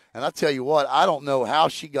delivers. And I'll tell you what, I don't know how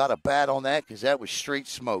she got a bat on that because that was straight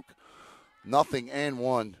smoke.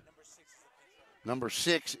 0-1. Number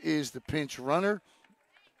 6 is the pinch runner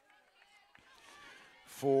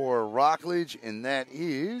for Rockledge, and that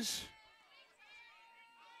is,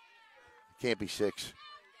 can't be 6.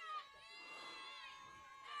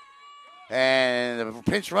 And the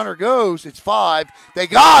pinch runner goes. It's 5. They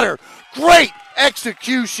got her. Great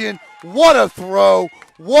execution. What a throw.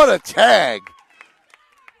 What a tag.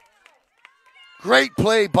 Great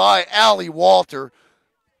play by Allie Walter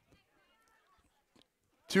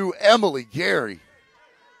to Emily Gary.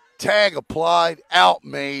 Tag applied, out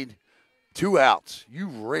made, 2 outs. You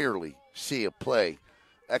rarely see a play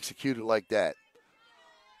executed like that.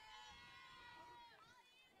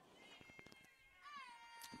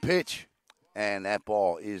 Pitch, and that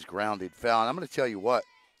ball is grounded foul. And I'm going to tell you what,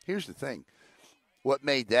 here's the thing. What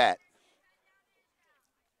made that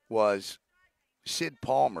was Sid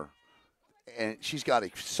Palmer. And she's got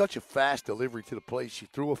such a fast delivery to the plate. She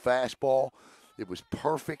threw a fastball. It was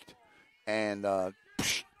perfect. And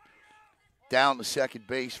down to second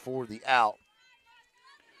base for the out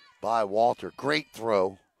by Walter. Great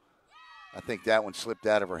throw. I think that one slipped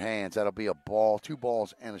out of her hands. That'll be a ball. 2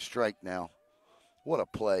 balls and a strike now. What a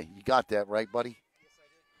play. You got that right, buddy?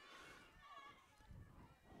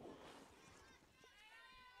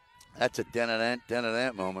 That's a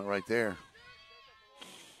den-a-dent moment right there.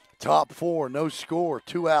 Top 4, no score,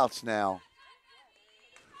 2 outs now.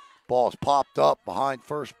 Ball's popped up behind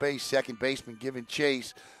first base. Second baseman giving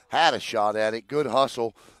chase. Had a shot at it. Good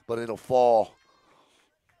hustle, but it'll fall.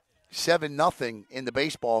 7-0 in the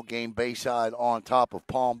baseball game. Bayside on top of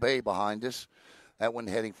Palm Bay behind us. That one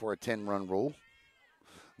heading for a 10-run rule.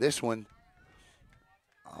 This one,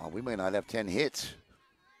 we may not have 10 hits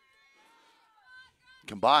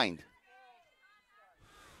combined.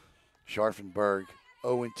 Scharfenberg.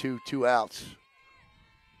 0-2, 2 outs.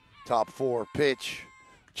 Top 4 pitch.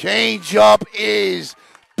 Change-up is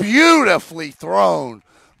beautifully thrown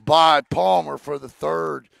by Palmer for the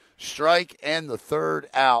 3rd strike and the 3rd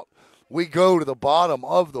out. We go to the bottom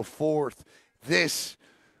of the 4th. This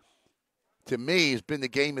to me, has been the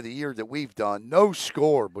game of the year that we've done. No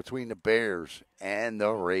score between the Bears and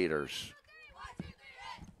the Raiders.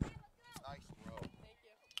 Nice throw.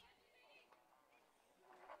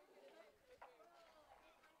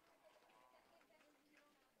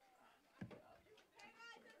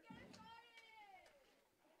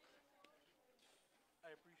 I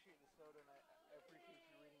appreciate the soda, and I appreciate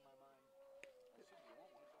you reading my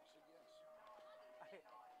mind.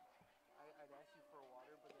 I'd ask you for a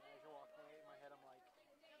water, but then as you're walking away, in my head, I'm like,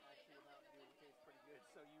 actually, the Mountain Dew tastes pretty good,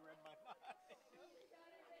 so you read my mind.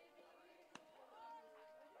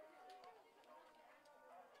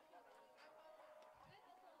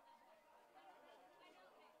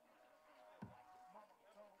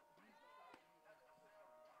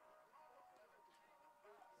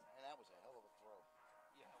 And that was a hell of a throw.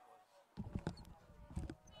 Yeah, it was.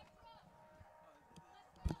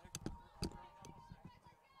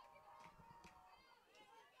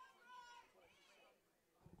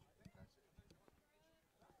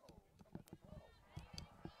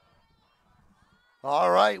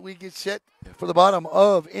 All right, we get set for the bottom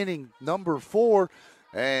of inning number 4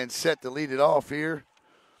 and set to lead it off here.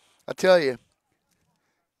 I tell you,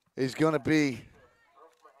 is going to be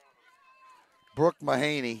Brooke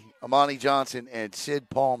Mahaney, Amani Johnson, and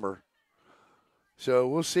Sid Palmer. So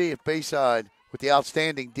we'll see if Bayside, with the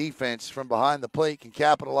outstanding defense from behind the plate, can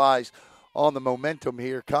capitalize on the momentum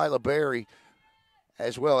here. Kyla Berry,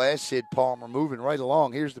 as well as Sid Palmer, moving right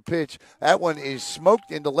along. Here's the pitch. That one is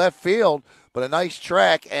smoked into left field, but a nice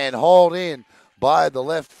track and hauled in by the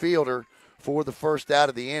left fielder for the first out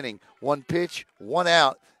of the inning. One pitch, one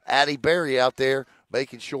out. Addie Berry out there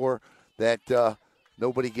making sure that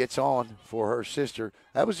nobody gets on for her sister.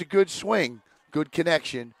 That was a good swing, good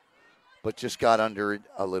connection, but just got under it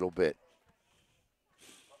a little bit.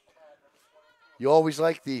 You always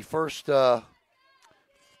like the first, the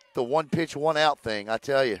one pitch, one out thing, I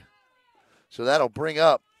tell you. So that'll bring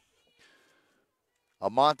up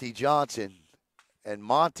Monty Johnson. And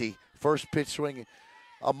Monty, first pitch swinging.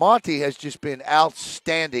 Monty has just been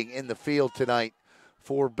outstanding in the field tonight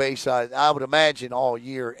for Bayside. I would imagine all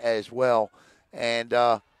year as well. And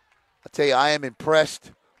I tell you, I am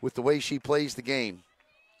impressed with the way she plays the game.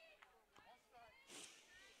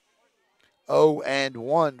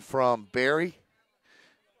 0-1 from Berry.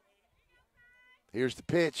 Here's the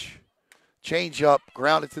pitch. Change up,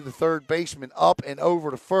 grounded to the third baseman, up and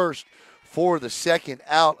over to first for the second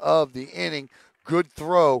out of the inning. Good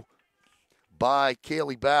throw by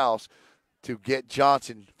Kaylee Bowles to get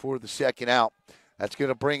Johnson for the second out. That's going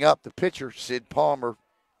to bring up the pitcher, Sid Palmer.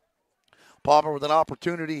 Palmer with an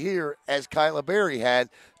opportunity here, as Kyla Berry had,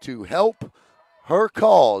 to help her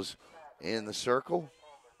cause in the circle.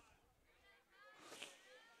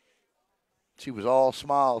 She was all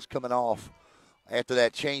smiles coming off after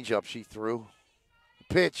that changeup she threw.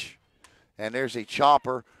 Pitch, and there's a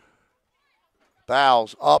chopper.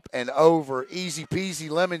 Bowles up and over. Easy peasy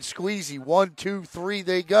lemon squeezy. 1, 2, 3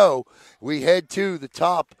 they go. We head to the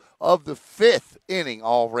top of the 5th inning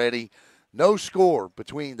already. No score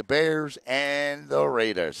between the Bears and the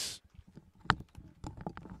Raiders.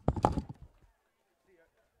 I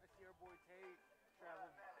see our boy Tate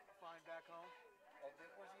traveling fine back home. Where's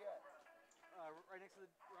he at? Right next to the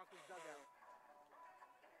Rockledge dugout.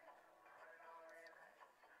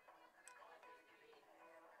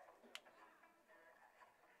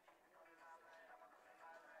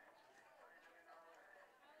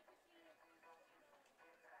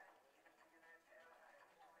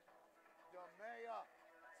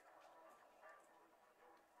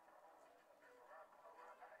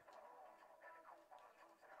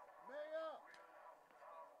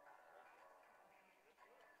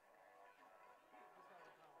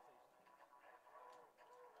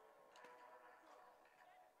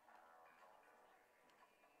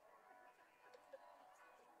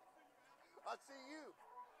 I see you.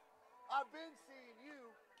 I've been seeing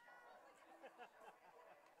you.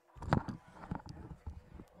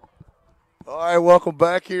 All right, welcome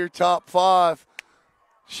back here, top 5.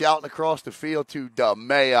 Shouting across the field to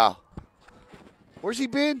DeMea. Where's he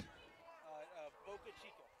been?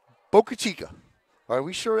 Boca Chica. Are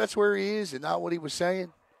we sure that's where he is and not what he was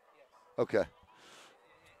saying? Yes. Okay.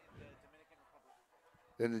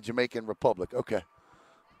 In the Dominican Republic. In the Jamaican Republic.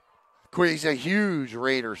 Okay. He's a huge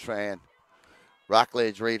Raiders fan.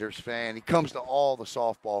 Rockledge Raiders fan. He comes to all the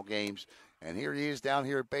softball games. And here he is down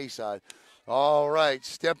here at Bayside. All right,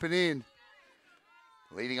 stepping in.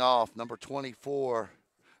 Leading off, number 24,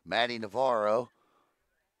 Maddie Navarro.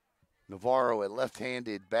 Navarro, a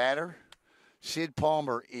left-handed batter. Sid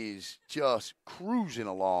Palmer is just cruising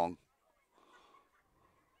along.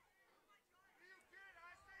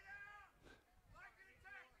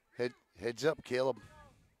 Heads up, Caleb.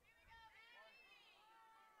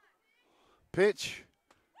 Pitch.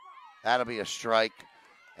 That'll be a strike.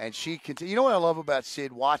 And she you know what I love about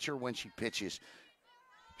Sid? Watch her when she pitches.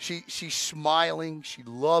 She's smiling. She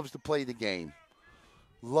loves to play the game.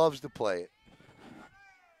 Loves to play it.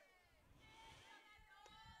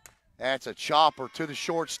 That's a chopper to the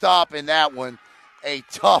shortstop, and that one, a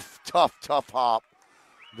tough hop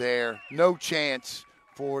there. No chance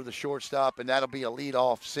for the shortstop, and that'll be a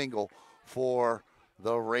leadoff single for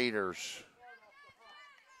the Raiders.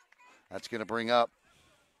 That's going to bring up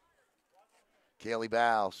Kaylee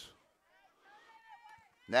Bowles.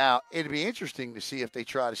 Now, it'd be interesting to see if they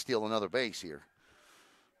try to steal another base here.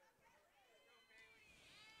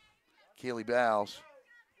 Kaylee Bowles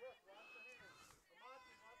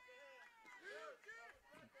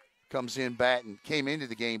comes in batting, came into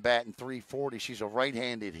the game batting .340. She's a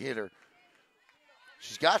right-handed hitter.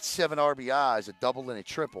 She's got 7 RBIs, a double and a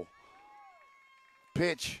triple.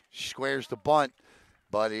 Pitch, she squares the bunt,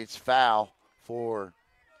 but it's foul for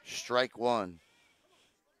strike one.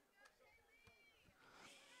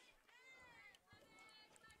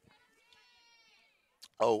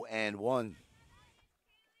 Oh, and 1.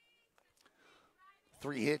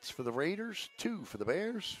 3 hits for the Raiders, 2 for the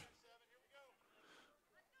Bears.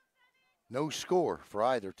 No score for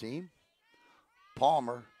either team.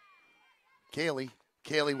 Palmer, Kaylee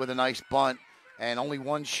with a nice bunt, and only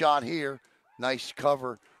 1 shot here. Nice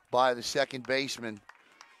cover by the second baseman,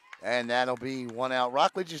 and that'll be 1 out.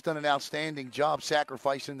 Rockledge has done an outstanding job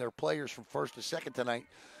sacrificing their players from first to second tonight,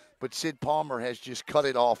 but Sid Palmer has just cut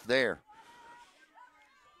it off there.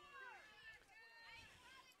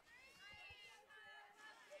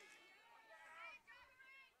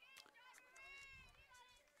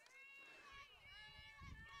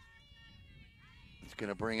 It's going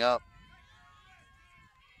to bring up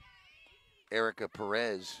Erica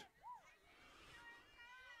Perez.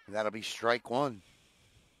 And that'll be strike 1.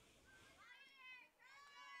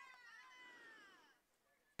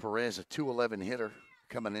 Perez, a .211 hitter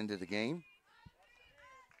coming into the game.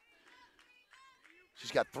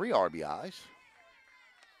 She's got 3 RBIs.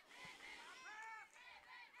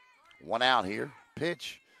 1 out here.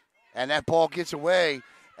 Pitch. And that ball gets away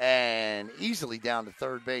and easily down to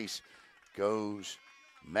third base goes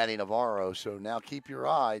Maddie Navarro. So now keep your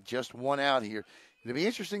eye. Just 1 out here. It'll be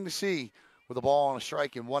interesting to see with a ball on a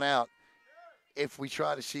strike and 1 out if we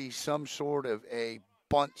try to see some sort of a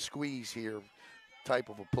bunt squeeze here type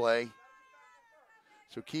of a play.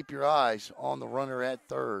 So keep your eyes on the runner at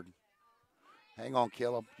third. Hang on,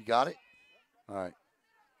 Caleb. You got it? All right.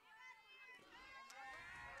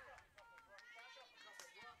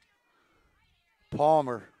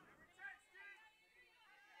 Palmer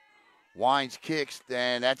winds, kicks,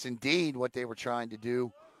 and that's indeed what they were trying to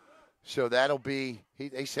do. So that'll be,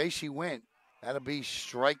 they say she went. That'll be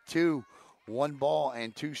strike 2. 1 ball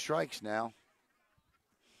and 2 strikes now.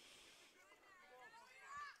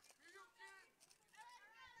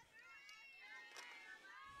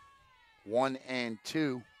 One and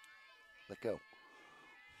 2. Let go.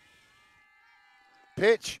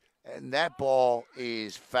 Pitch, and that ball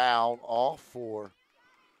is fouled off for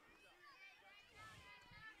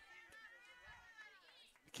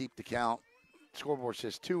keep the count. Scoreboard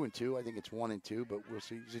says 2 and 2. I think it's 1 and 2, but we'll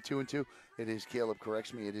see. Is it 2 and 2? It is. Caleb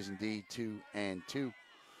corrects me. It is indeed 2 and 2.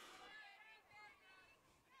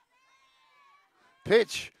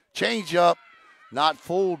 Pitch, change up. Not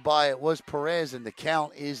fooled by it was Perez, and the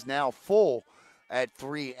count is now full at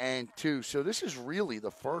 3 and 2. So this is really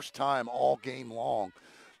the first time all game long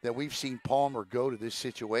that we've seen Palmer go to this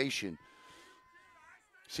situation.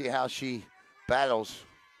 See how she battles.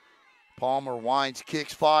 Palmer winds,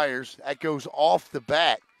 kicks, fires. That goes off the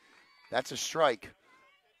bat. That's a strike.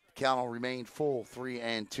 Count will remain full, 3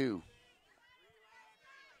 and 2.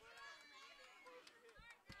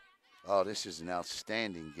 Oh, this is an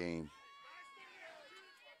outstanding game.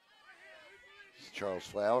 Charles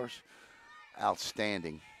Flowers,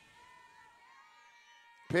 outstanding.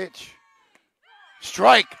 Pitch.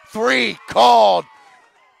 Strike 3 called.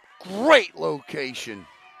 Great location.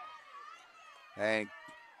 And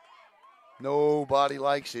nobody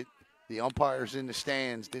likes it. The umpires in the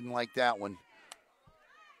stands didn't like that one.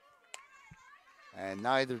 And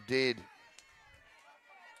neither did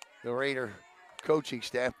the Raider coaching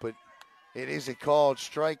staff, but it is a called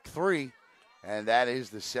strike 3. And that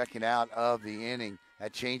is the second out of the inning.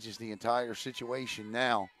 That changes the entire situation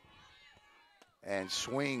now. And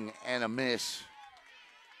swing and a miss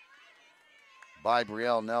by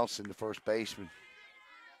Brielle Nelson, the first baseman.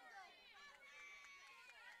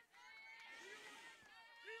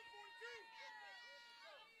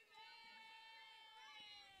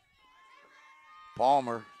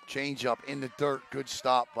 Palmer, change up in the dirt. Good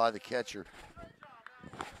stop by the catcher.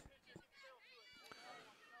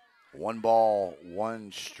 1 ball,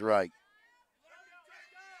 1 strike.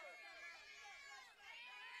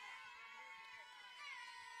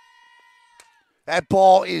 That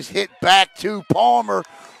ball is hit back to Palmer,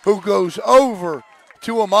 who goes over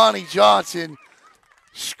to Amani Johnson.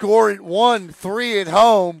 Score it 1-3 at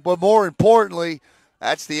home, but more importantly,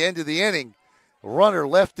 that's the end of the inning. Runner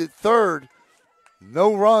left at third.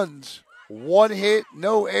 No runs, 1 hit,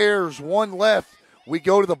 no errors, 1 left. We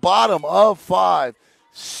go to the bottom of 5.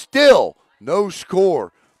 Still no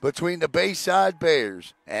score between the Bayside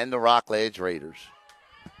Bears and the Rockledge Raiders.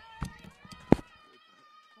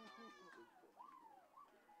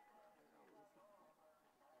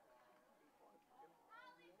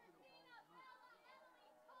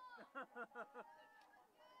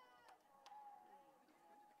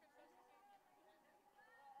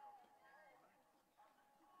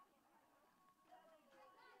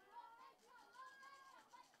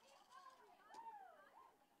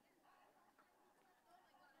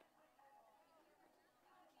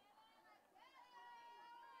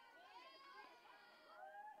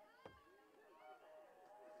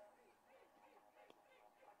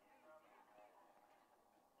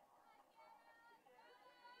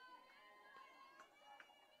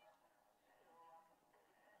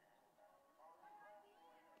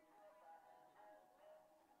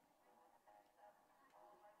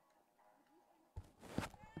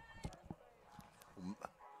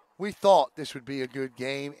 We thought this would be a good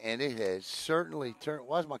game, and it has certainly turned.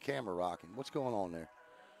 Why is my camera rocking? What's going on there?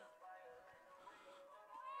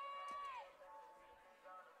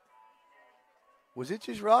 Was it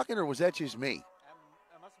just rocking, or was that just me?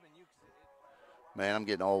 That must have been you. Man, I'm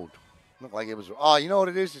getting old. Looked like it was. Oh, you know what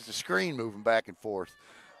it is? It's the screen moving back and forth.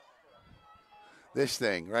 This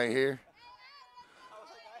thing right here.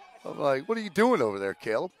 I'm like, what are you doing over there,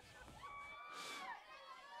 Caleb?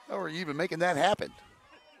 How are you even making that happen?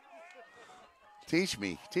 Teach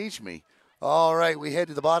me. All right, we head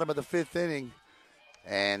to the bottom of the 5th inning.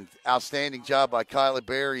 And outstanding job by Kylie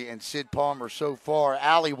Berry and Sid Palmer so far.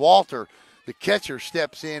 Allie Walter, the catcher,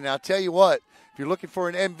 steps in. And I'll tell you what, if you're looking for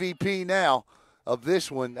an MVP now of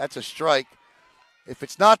this one, that's a strike. If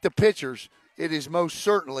it's not the pitchers, it is most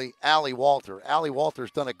certainly Allie Walter. Allie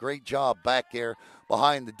Walter's done a great job back there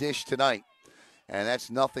behind the dish tonight. And that's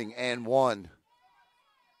 0-1.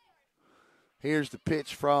 Here's the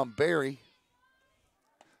pitch from Berry.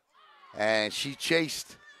 And she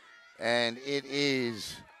chased, and it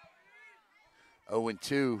is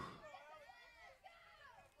 0-2.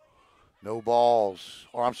 No balls,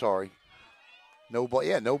 or I'm sorry, no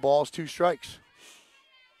balls, 2 strikes.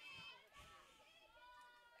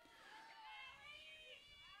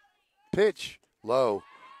 Pitch, low,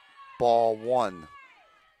 ball 1.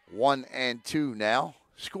 1-2 now.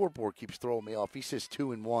 Scoreboard keeps throwing me off. He says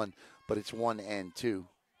 2-1, but it's 1-2.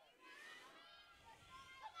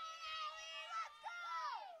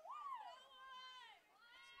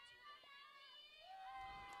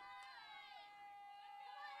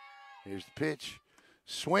 Here's the pitch.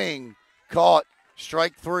 Swing, caught,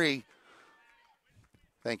 strike 3.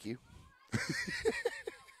 Thank you.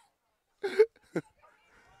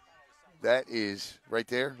 That is right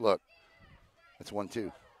there. Look, that's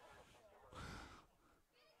 1-2.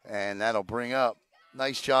 And that'll bring up.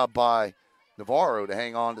 Nice job by Navarro to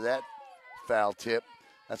hang on to that foul tip.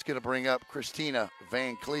 That's going to bring up Christina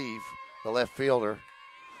Van Cleve, the left fielder,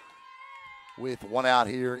 with 1 out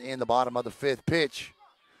here in the bottom of the 5th. Pitch.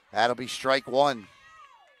 That'll be strike 1.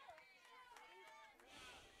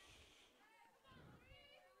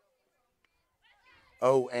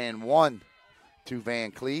 Oh, and 1 to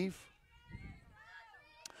Van Cleve.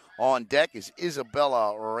 On deck is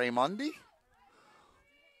Isabella Raimondi.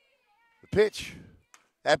 The pitch.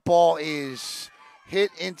 That ball is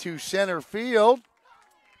hit into center field,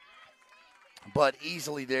 but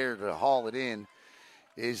easily there to haul it in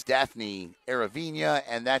is Daphne Aravina,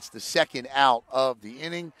 and that's the 2nd out of the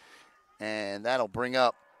inning. And that'll bring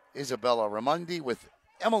up Isabella Raimondi with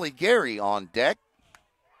Emily Gary on deck.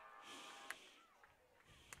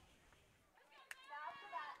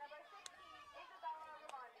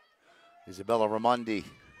 Isabella Raimondi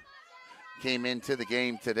came into the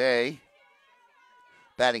game today,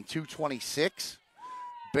 batting .226.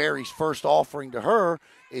 Barry's first offering to her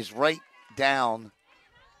is right down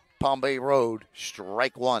Palm Bay Road,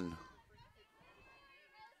 strike 1.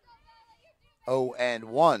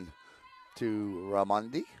 0-1 to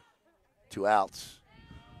Raimondi. 2 outs.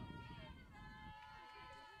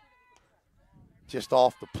 Just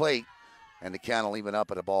off the plate, and the count will even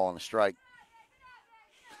up at a ball and a strike.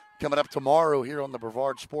 Coming up tomorrow here on the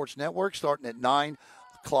Brevard Sports Network, starting at 9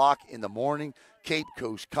 o'clock in the morning. Cape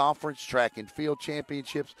Coast Conference Track and Field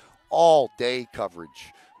Championships, all-day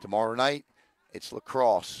coverage. Tomorrow night, it's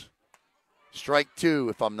lacrosse. Strike 2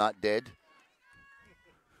 if I'm not dead.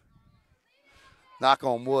 Knock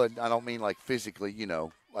on wood. I don't mean like physically,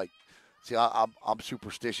 like, see, I'm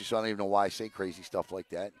superstitious, so I don't even know why I say crazy stuff like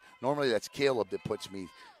that. Normally that's Caleb that puts me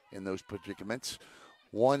in those predicaments.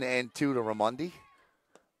 1 and 2 to Ramundi.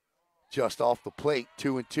 Just off the plate,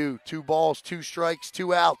 2 and 2. 2 balls, 2 strikes,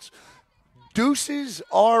 2 outs. Deuces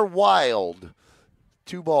are wild.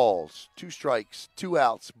 2 balls, 2 strikes, 2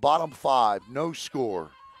 outs. Bottom 5, no score.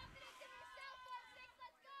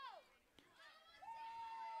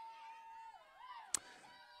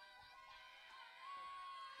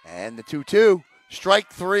 And the 2-2.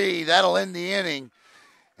 Strike 3. That'll end the inning.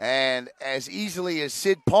 And as easily as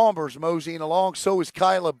Sid Palmer's moseying along, so is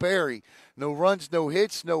Kyla Berry. No runs, no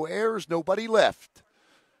hits, no errors, nobody left.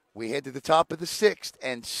 We head to the top of the 6th,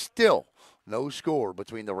 and still no score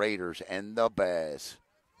between the Raiders and the Bears.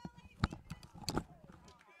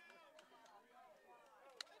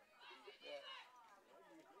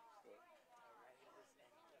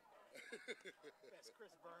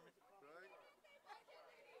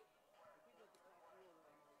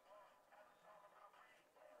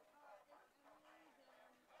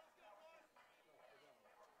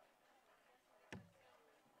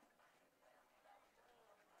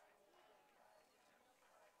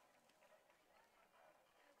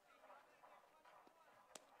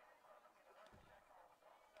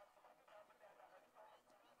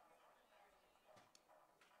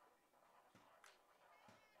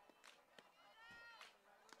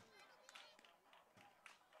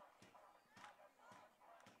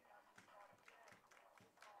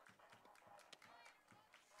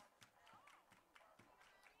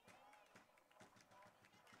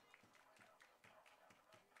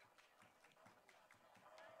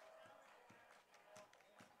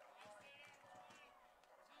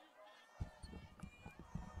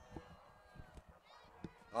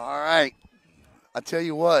 All right. I tell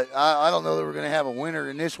you what, I don't know that we're going to have a winner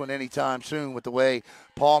in this one anytime soon with the way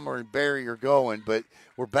Palmer and Berry are going, but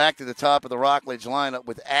we're back to the top of the Rockledge lineup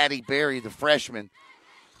with Addie Berry, the freshman.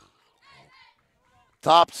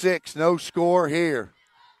 Top 6, no score here.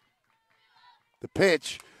 The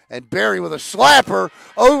pitch, and Berry with a slapper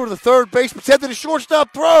over the third baseman, head to the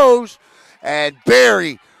shortstop, throws, and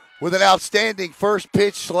Berry with an outstanding first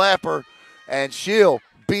pitch slapper, and she'll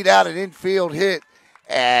beat out an infield hit.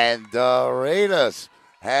 And the Raiders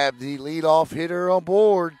have the leadoff hitter on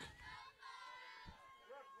board.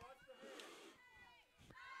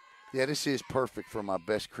 Yeah, this is perfect for my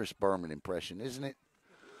best Chris Berman impression, isn't it?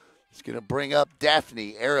 It's going to bring up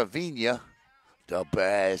Daphne Aravina, the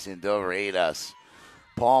Bears and the Raiders.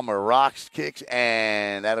 Palmer rocks, kicks,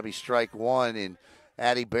 and that'll be strike 1. And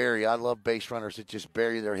Addie Berry, I love base runners that just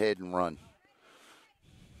bury their head and run.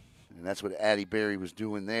 And that's what Addie Berry was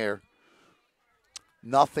doing there.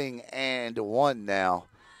 0-1 now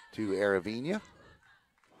to Aravina.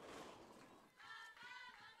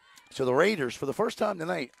 So the Raiders, for the first time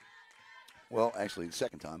tonight, well, actually the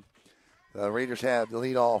second time, the Raiders have the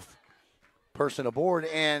leadoff person aboard.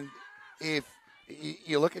 And if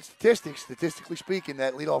you look at statistics, statistically speaking,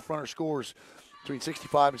 that leadoff runner scores between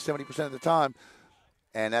 65 and 70% of the time.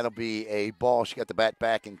 And that'll be a ball. She got the bat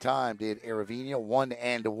back in time, did Aravina.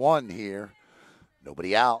 1-1 here.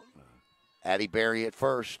 Nobody out. Addie Berry at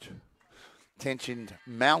first. Tension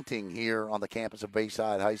mounting here on the campus of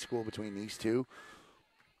Bayside High School between these two.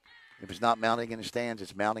 If it's not mounting in the stands,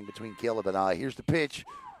 it's mounting between Caleb and I. Here's the pitch.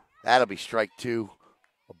 That'll be strike 2.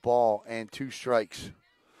 A ball and 2 strikes.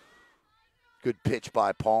 Good pitch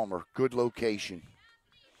by Palmer. Good location.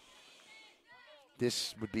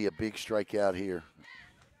 This would be a big strikeout here,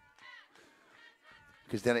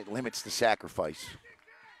 because then it limits the sacrifice.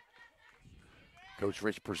 Coach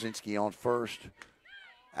Rich Brzezinski on first.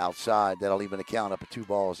 Outside, that'll even account up at 2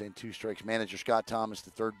 balls and 2 strikes. Manager Scott Thomas,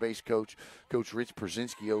 the third base coach. Coach Rich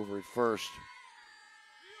Brzezinski over at first.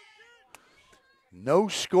 No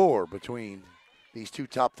score between these two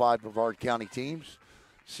top 5 Brevard County teams.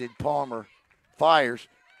 Sid Palmer fires,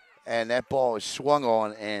 and that ball is swung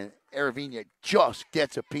on, and Aravina just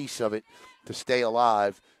gets a piece of it to stay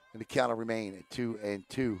alive, and the count will remain at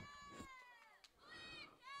 2-2.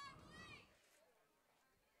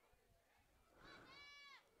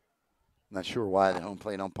 Not sure why the home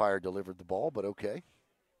plate umpire delivered the ball, but okay.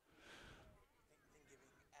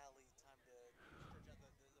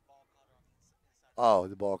 Oh,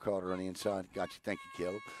 the ball caught her on the inside. Gotcha. Thank you,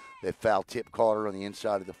 Caleb. That foul tip caught her on the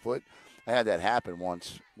inside of the foot. I had that happen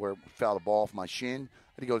once where I fouled a ball off my shin.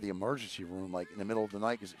 I had to go to the emergency room like in the middle of the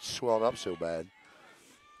night because it swelled up so bad.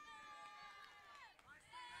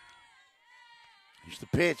 Here's the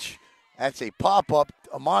pitch. That's a pop-up.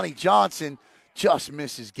 Amani Johnson just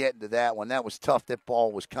misses getting to that one. That was tough. That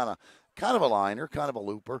ball was kind of a liner, kind of a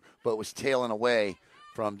looper, but was tailing away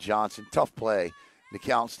from Johnson. Tough play. The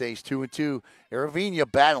count stays 2-2.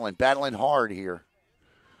 Aravina battling hard here.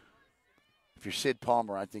 If you're Sid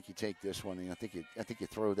Palmer, I think you take this one, and I think you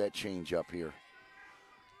throw that change up here.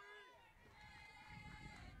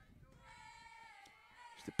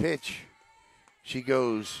 It's the pitch. She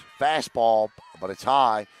goes fastball, but it's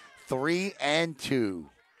high. 3-2.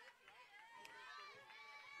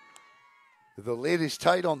 The lid is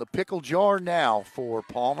tight on the pickle jar now for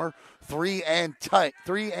Palmer.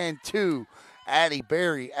 3-2. Addie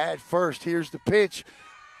Berry at first. Here's the pitch.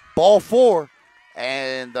 Ball 4.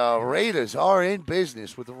 And the Raiders are in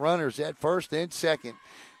business with the runners at first and second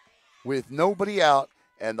with nobody out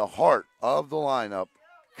and the heart of the lineup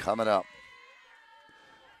coming up.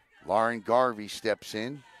 Lauren Garvey steps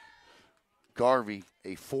in. Garvey,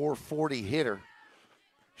 a .440 hitter.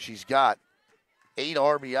 She's got 8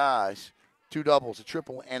 RBIs, 2 doubles, a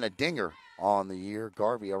triple, and a dinger on the year.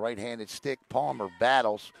 Garvey, a right-handed stick. Palmer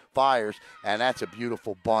battles, fires, and that's a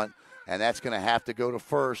beautiful bunt. And that's going to have to go to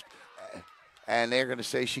first. And they're going to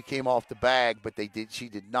say she came off the bag, but she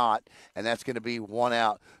did not. And that's going to be 1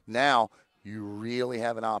 out. Now, you really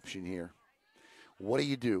have an option here. What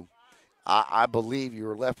do? I believe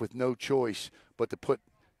you're left with no choice but to put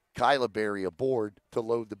Kyla Berry aboard to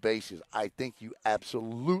load the bases. I think you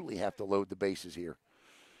absolutely have to load the bases here.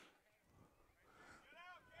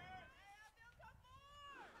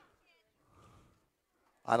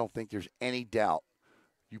 I don't think there's any doubt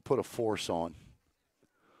you put a force on.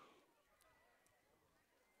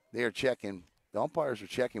 They are checking. The umpires are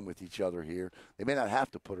checking with each other here. They may not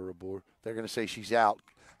have to put her aboard. They're going to say she's out.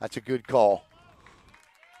 That's a good call.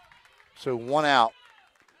 So 1 out.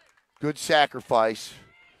 Good sacrifice.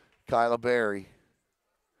 Kyla Berry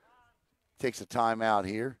takes a timeout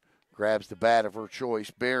here. Grabs the bat of her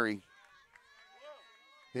choice. Berry.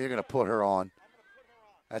 They're going to put her on.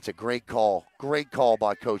 That's a great call. Great call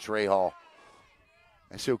by Coach Rahal.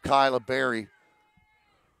 And so Kyla Berry.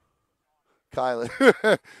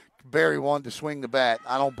 Berry wanted to swing the bat.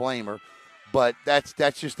 I don't blame her. But that's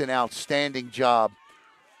just an outstanding job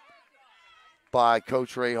by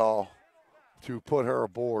Coach Rahal to put her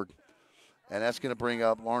aboard. And that's going to bring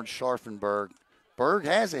up Lauren Scharfenberg. Berg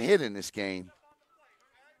has a hit in this game.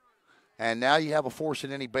 And now you have a force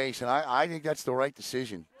at any base, and I think that's the right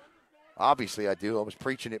decision. Obviously I do. I was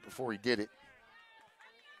preaching it before he did it.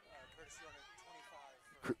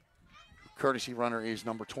 Courtesy runner is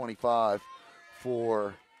number 25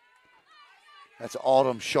 for, that's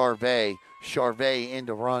Autumn Charvet. Charvet in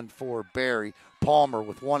to run for Berry. Palmer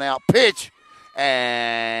with 1 out. Pitch!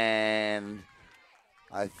 And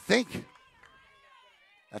I think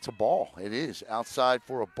that's a ball. It is outside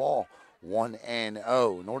for a ball.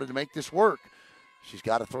 1-0. In order to make this work, she's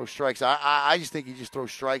got to throw strikes. I just think you just throw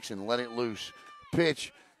strikes and let it loose.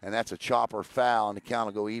 Pitch, and that's a chopper foul, and the count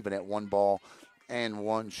will go even at 1 ball and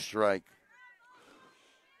 1 strike.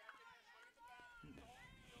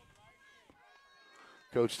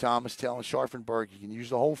 Coach Thomas telling Scharfenberg you can use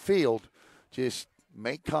the whole field. Just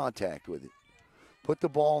make contact with it. Put the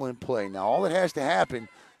ball in play. Now, all that has to happen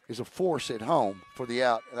is a force at home for the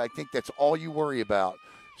out, and I think that's all you worry about.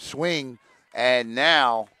 Swing, and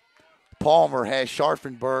now Palmer has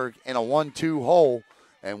Scharfenberg in a 1-2 hole,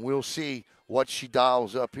 and we'll see what she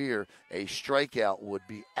dials up here. A strikeout would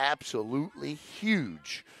be absolutely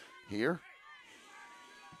huge here.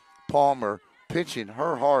 Palmer pitching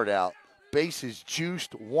her heart out. Bases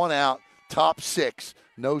juiced, 1 out, top 6,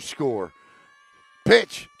 no score.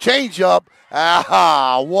 Pitch, change up.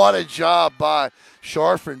 Ah, what a job by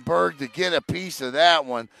Scharfenberg to get a piece of that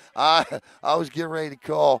one. I was getting ready to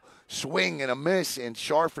call swing and a miss, and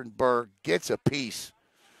Scharfenberg gets a piece.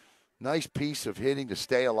 Nice piece of hitting to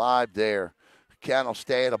stay alive there. Count will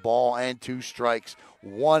stay at a ball and 2 strikes.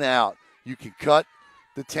 1 out. You can cut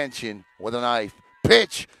the tension with a knife.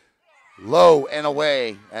 Pitch. Low and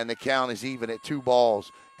away, and the count is even at 2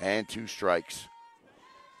 balls and 2 strikes.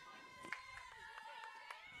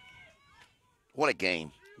 What a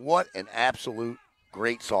game. What an absolute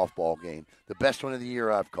great softball game. The best one of the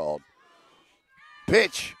year I've called.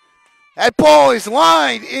 Pitch. That ball is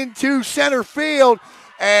lined into center field,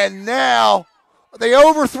 and now they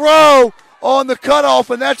overthrow on the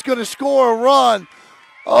cutoff, and that's going to score a run.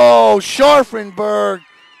 Oh, Scharfenberg.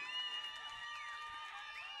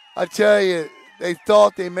 I tell you, they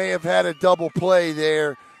thought they may have had a double play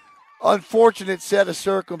there unfortunate set of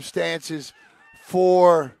circumstances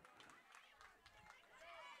for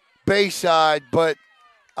Bayside, but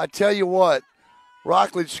I tell you what,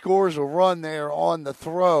 Rockledge scores a run there on the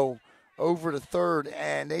throw over to third,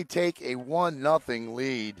 and they take a 1-0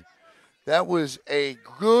 lead. That was a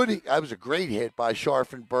great hit by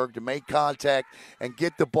Scharfenberg to make contact and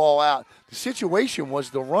get the ball out. The situation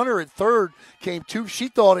was the runner at third came to, she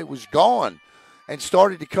thought it was gone and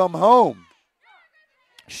started to come home.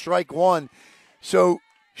 Strike one. So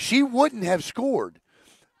she wouldn't have scored,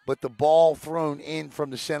 but the ball thrown in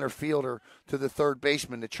from the center fielder to the third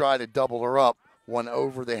baseman to try to double her up, one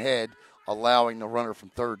over the head, allowing the runner from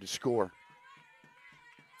third to score.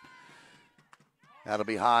 That'll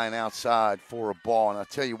be high and outside for a ball. And I'll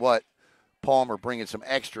tell you what, Palmer bringing some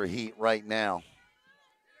extra heat right now.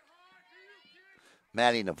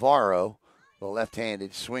 Maddie Navarro, the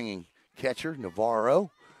left-handed swinging catcher.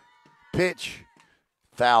 Navarro, pitch,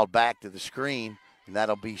 fouled back to the screen, and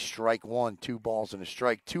that'll be strike one. 2 balls and a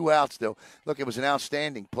strike. 2 outs, though. Look, it was an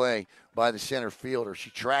outstanding play by the center fielder.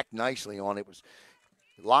 She tracked nicely on it. It was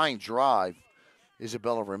line drive,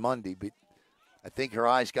 Isabella Raimondi, but I think her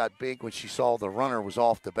eyes got big when she saw the runner was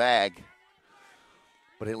off the bag.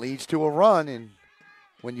 But it leads to a run, and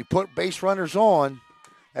when you put base runners on,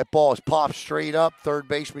 that ball is popped straight up. Third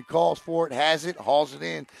baseman calls for it, has it, hauls it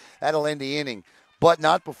in. That'll end the inning, but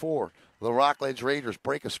not before the Rockledge Raiders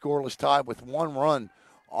break a scoreless tie with 1 run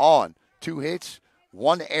on 2 hits,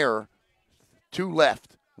 1 error, 2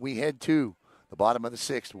 left. We head to the bottom of the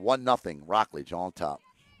 6th, 1-0, Rockledge on top.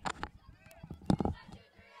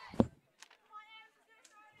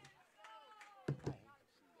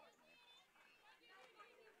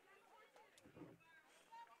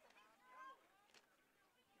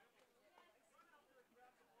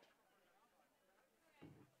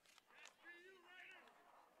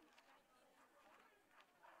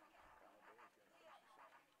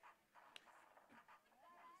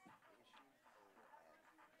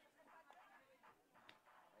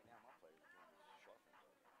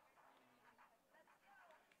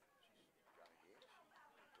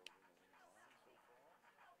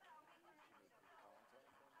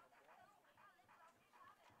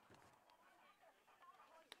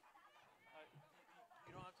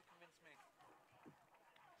 You don't have to convince me.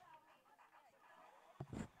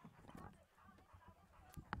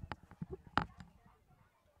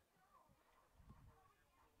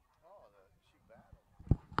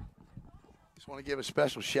 Just want to give a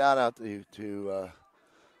special shout out to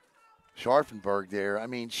Scharfenberg there. I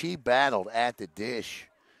mean, she battled at the dish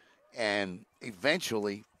and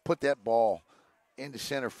eventually put that ball into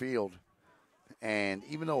center field. And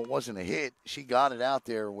even though it wasn't a hit, she got it out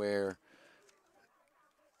there where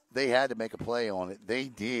they had to make a play on it. They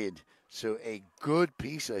did. So a good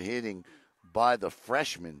piece of hitting by the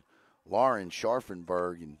freshman, Lauren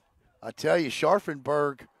Scharfenberg. And I tell you,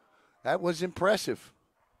 Scharfenberg, that was impressive.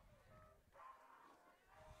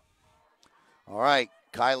 All right,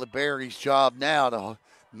 Kyla Berry's job now to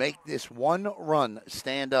make this 1 run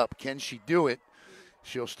stand up. Can she do it?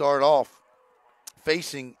 She'll start off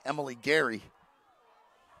facing Emily Gary.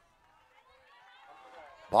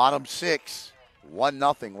 Bottom 6,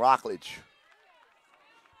 1-0 Rockledge.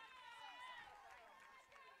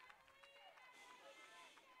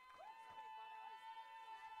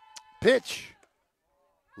 Pitch.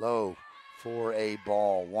 Low for a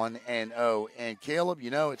ball, 1-0. And Caleb,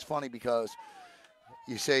 you know, it's funny because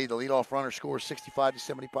you say the leadoff runner scores 65 to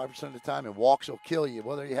 75% of the time and walks will kill you.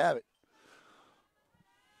 Well, there you have it.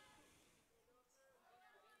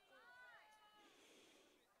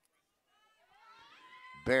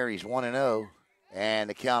 Barry's 1-0, and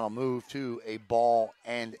the count will move to a ball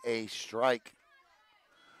and a strike.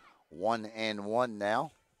 1-1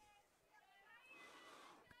 now.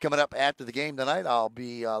 Coming up after the game tonight, I'll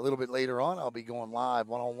be a little bit later on, I'll be going live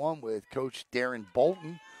one-on-one with Coach Darren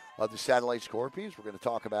Bolton of the Satellite Scorpions. We're going to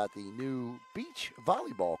talk about the new beach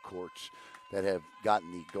volleyball courts that have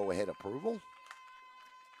gotten the go-ahead approval.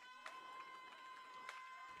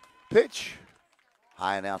 Pitch.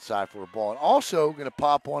 High and outside for a ball. And also going to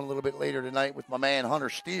pop on a little bit later tonight with my man Hunter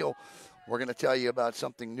Steele. We're going to tell you about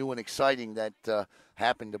something new and exciting that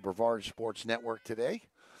happened to Brevard Sports Network today.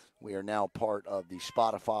 We are now part of the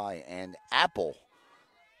Spotify and Apple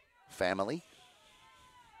family.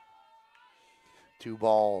 2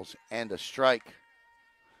 balls and a strike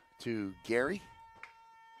to Gary.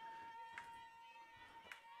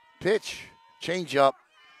 Pitch, change up,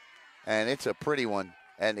 and it's a pretty one.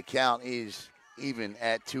 And the count is even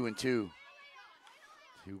at 2-2. 2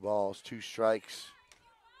 balls, 2 strikes.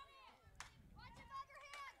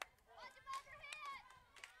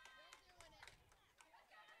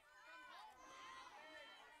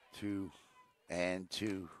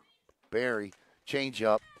 2-2. Barry, change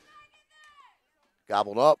up,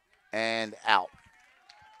 gobbled up and out.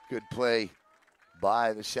 Good play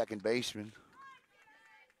by the second baseman.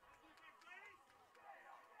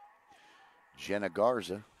 Jenna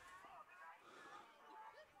Garza.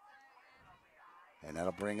 And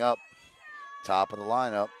that'll bring up top of the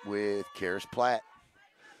lineup with Karis Platt.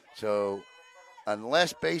 So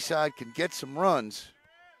unless Bayside can get some runs,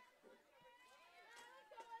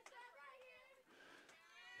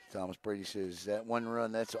 Thomas Brady says that one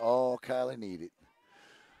run, that's all Kylie needed.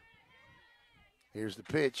 Here's the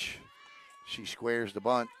pitch. She squares the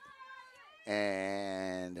bunt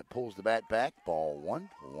and pulls the bat back. Ball one.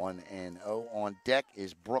 1-0. On deck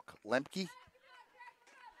is Brooke Lemke.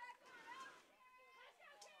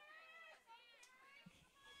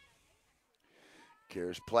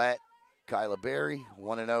 Karis Platt, Kyla Berry,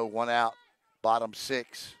 1-0, 1 out, bottom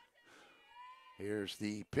 6. Here's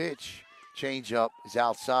the pitch. Change up is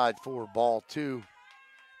outside for ball 2.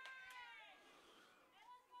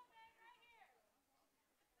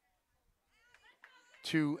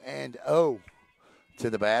 Two and 0 to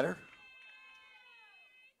the batter.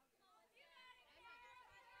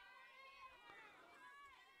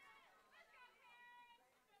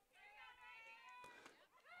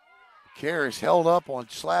 Karis held up on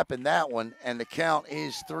slapping that one, and the count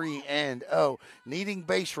is 3-0. Needing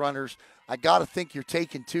base runners, I got to think you're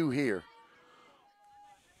taking 2 here.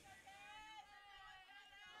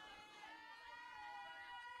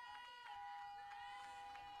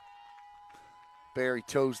 Barry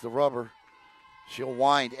toes the rubber. She'll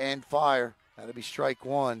wind and fire. That'll be strike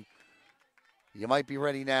 1. You might be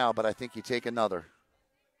ready now, but I think you take another.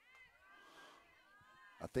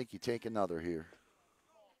 I think you take another here.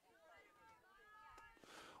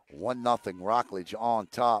 1-0, Rockledge on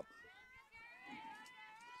top.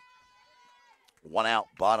 1 out,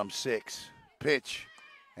 bottom 6. Pitch,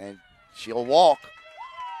 and she'll walk.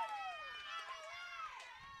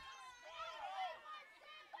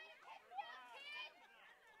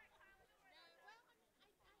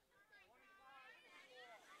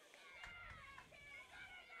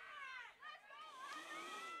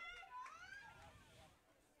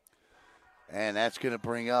 And that's going to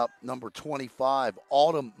bring up number 25,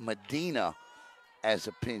 Autumn Medina, as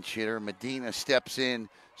a pinch hitter. Medina steps in.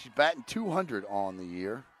 She's batting 200 on the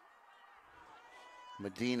year.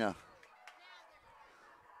 Medina,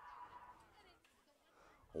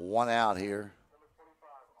 1 out here.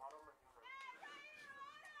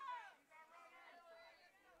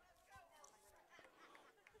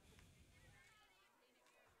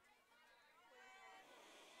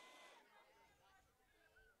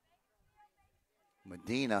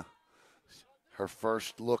 Medina, her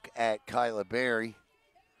first look at Kyla Berry.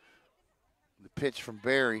 The pitch from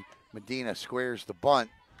Berry. Medina squares the bunt.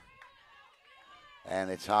 And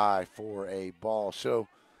it's high for a ball. So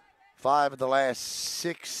 5 of the last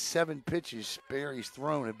 6, 7 pitches Berry's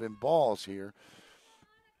thrown have been balls here.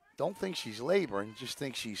 Don't think she's laboring. Just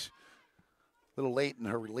think she's a little late in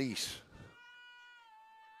her release.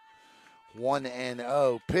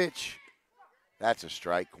 1-0 pitch. That's a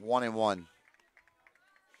strike. 1-1.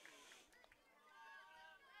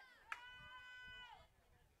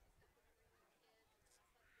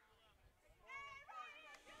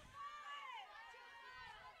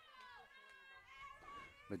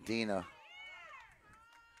 Medina,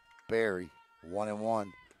 Berry,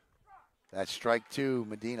 1-1. That's strike 2.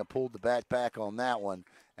 Medina pulled the bat back on that one,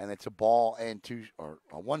 and it's a ball and 2, or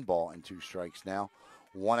a 1 ball and 2 strikes now.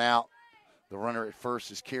 1 out. The runner at first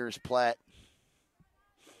is Karis Platt.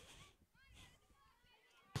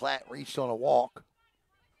 Platt reached on a walk.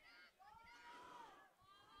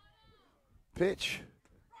 Pitch.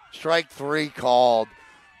 Strike 3 called.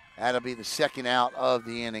 That'll be the second out of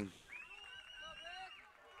the inning.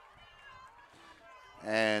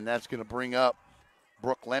 And that's going to bring up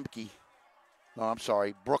Brooke Lemke. No, I'm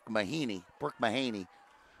sorry, Brooke Mahaney. Brooke Mahaney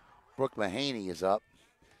is up.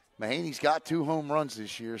 Mahaney's got 2 home runs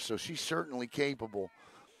this year, so she's certainly capable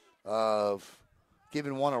of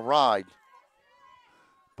giving one a ride.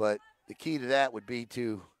 But the key to that would be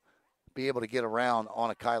to be able to get around on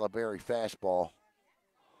a Kyla Berry fastball.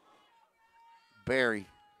 Berry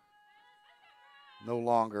no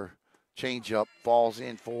longer changeup, falls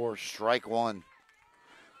in for strike 1.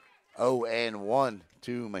 0-1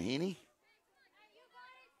 to Mahaney.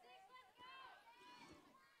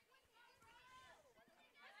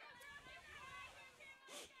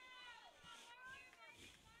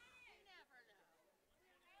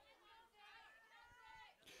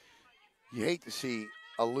 You hate to see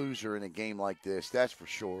a loser in a game like this, that's for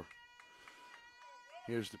sure.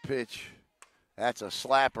 Here's the pitch. That's a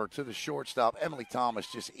slapper to the shortstop. Emily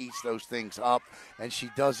Thomas just eats those things up, and she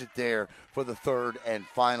does it there for the third and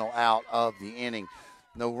final out of the inning.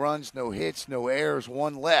 No runs, no hits, no errors,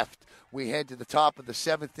 one left. We head to the top of the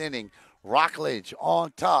seventh inning. Rockledge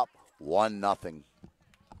on top, 1-0.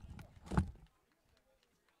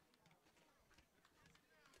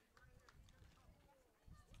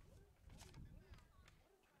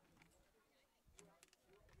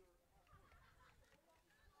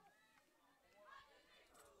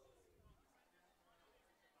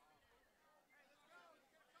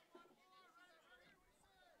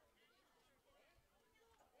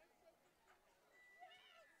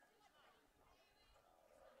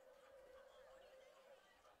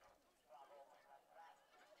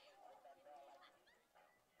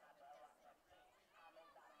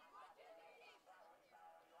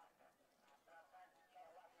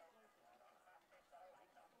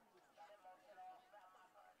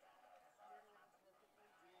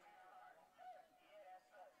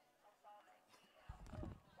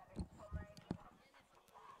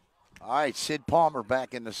 All right, Sid Palmer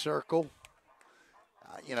back in the circle.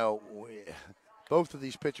 Both of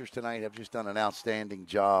these pitchers tonight have just done an outstanding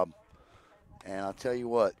job. And I'll tell you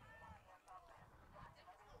what,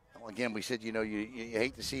 again, we said, you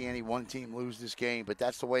hate to see any one team lose this game, but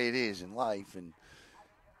that's the way it is in life. And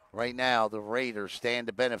right now, the Raiders stand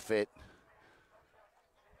to benefit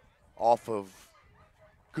off of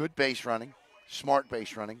good base running, smart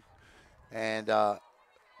base running, and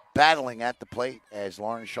battling at the plate as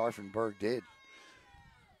Lauren Scharfenberg did.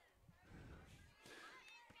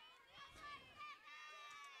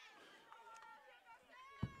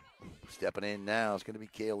 Stepping in now is going to be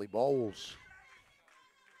Kaylee Bowles.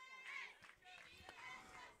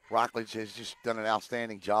 Rockledge has just done an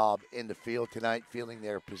outstanding job in the field tonight, fielding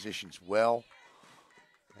their positions well.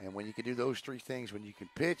 And when you can do those three things, when you can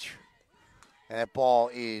pitch, and that ball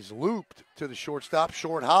is looped to the shortstop,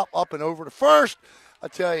 short hop, up and over to first. I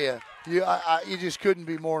tell you, you just couldn't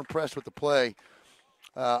be more impressed with the play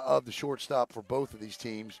of the shortstop for both of these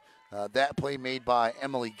teams. That play made by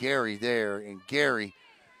Emily Gary there, and Gary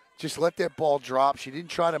just let that ball drop. She didn't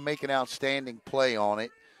try to make an outstanding play on it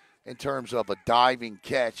in terms of a diving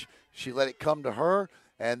catch. She let it come to her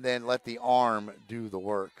and then let the arm do the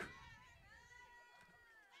work.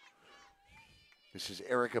 This is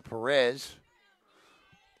Erica Perez.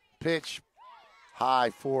 Pitch high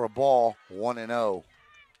for a ball, 1-0.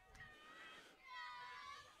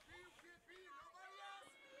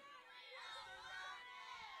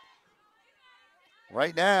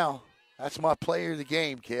 Right now, that's my player of the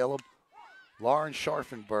game, Caleb. Lauren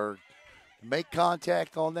Scharfenberg. Make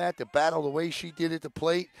contact on that, to battle the way she did at the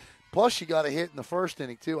plate. Plus, she got a hit in the first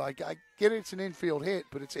inning, too. I get it, it's an infield hit,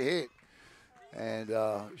 but it's a hit. And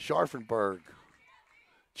Scharfenberg,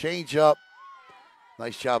 change up.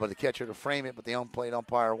 Nice job of the catcher to frame it, but the on-plate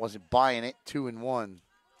umpire wasn't buying it. 2-1.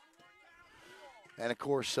 And, of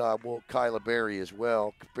course, Kyla Berry as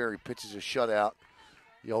well. Berry pitches a shutout.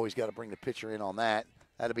 You always got to bring the pitcher in on that.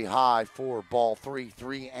 That'll be high for ball 3,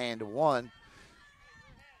 3-1.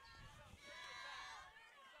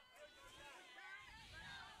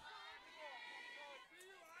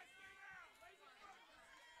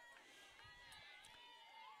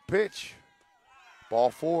 Pitch,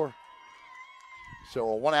 ball 4. So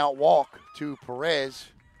a one-out walk to Perez.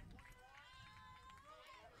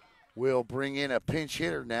 We'll bring in a pinch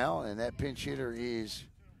hitter now, and that pinch hitter is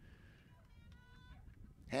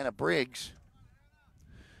Hannah Briggs.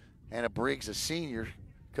 Hannah Briggs, a senior,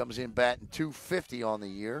 comes in batting .250 on the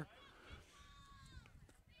year.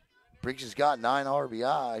 Briggs has got 9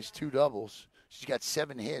 RBIs, 2 doubles. She's got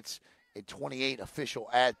 7 hits and 28 official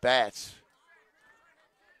at-bats.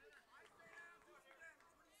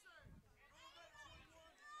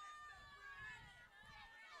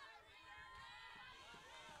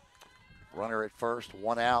 Runner at first,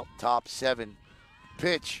 1 out, top 7.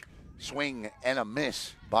 Pitch, swing, and a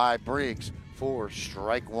miss by Briggs for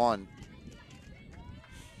strike 1.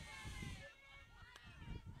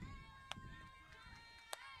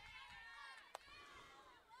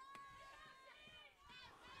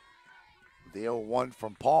 The 0-1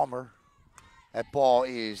 from Palmer. That ball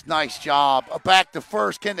is nice job. Back to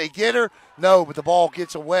first. Can they get her? No, but the ball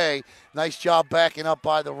gets away. Nice job backing up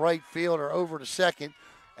by the right fielder over to second.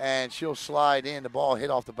 And she'll slide in. The ball hit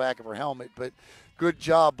off the back of her helmet. But good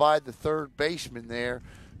job by the third baseman there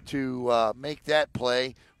to make that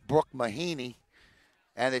play. Brooke Mahaney.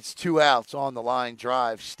 And it's 2 outs on the line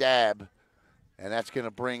drive. Stab. And that's going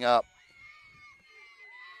to bring up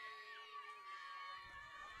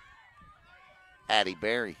Addie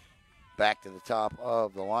Berry back to the top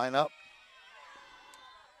of the lineup.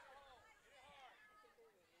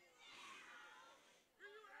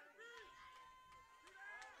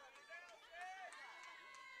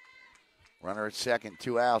 Runner at second,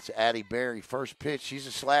 2 outs. Addie Berry, first pitch. She's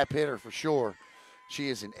a slap hitter for sure. She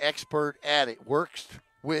is an expert at it. Worked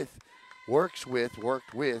with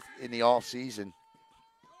in the offseason.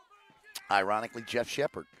 Ironically, Jeff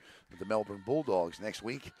Shepard with the Melbourne Bulldogs next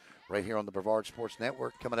week, right here on the Brevard Sports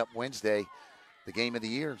Network. Coming up Wednesday, the game of the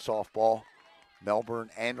year in softball, Melbourne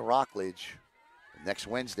and Rockledge. Next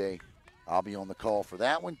Wednesday, I'll be on the call for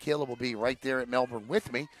that one. Caleb will be right there at Melbourne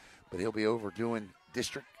with me, but he'll be over doing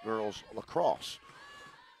district girls lacrosse.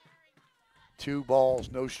 2 balls,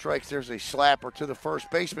 no strikes. There's a slapper to the first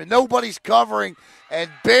baseman. Nobody's covering, and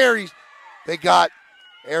they got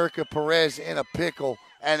Erica Perez in a pickle,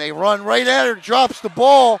 and they run right at her, drops the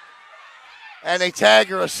ball, and they tag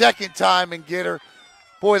her a second time and get her.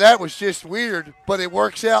 Boy, that was just weird, but it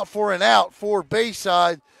works out for an out for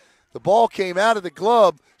Bayside. The ball came out of the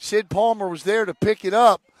glove. Sid Palmer was there to pick it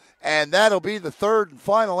up, and that'll be the third and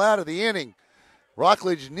final out of the inning.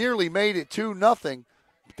 Rockledge nearly made it 2-0,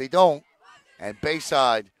 but they don't. And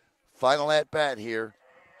Bayside, final at-bat here.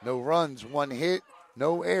 No runs, 1 hit,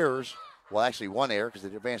 no errors. Well, actually 1 error because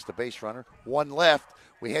they advanced the base runner. 1 left.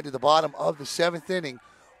 We head to the bottom of the 7th inning.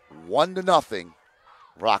 1-0,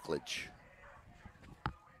 Rockledge.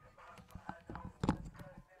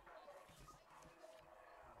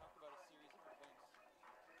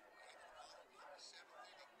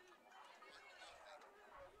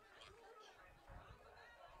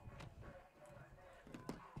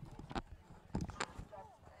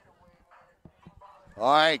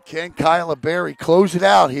 All right, can Kyla Berry close it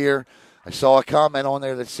out here? I saw a comment on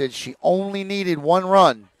there that said she only needed 1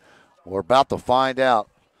 run. We're about to find out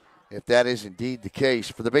if that is indeed the case.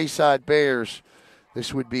 For the Bayside Bears,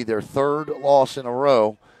 this would be their 3rd loss in a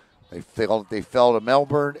row. They fell to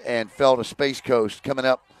Melbourne and fell to Space Coast. Coming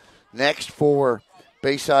up next for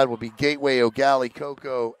Bayside will be Gateway, O'Galley,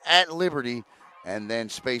 Cocoa at Liberty, and then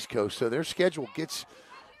Space Coast. So their schedule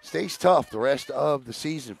stays tough the rest of the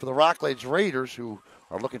season. For the Rockledge Raiders, who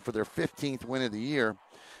are looking for their 15th win of the year,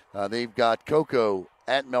 they've got Cocoa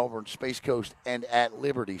at Melbourne, Space Coast, and at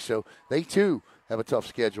Liberty. So they, too, have a tough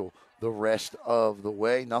schedule the rest of the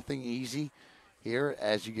way. Nothing easy here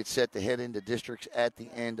as you get set to head into districts at the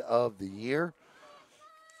end of the year.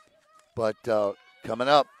 But coming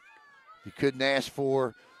up, you couldn't ask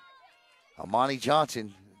for Amani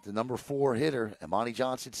Johnson, the number 4 hitter. Amani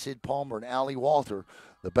Johnson, Sid Palmer, and Allie Walter,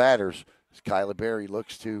 the batters. As Kyla Berry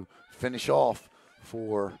looks to finish off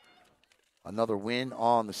for another win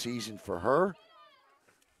on the season for her.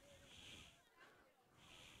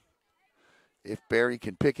 If Berry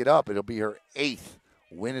can pick it up, it'll be her 8th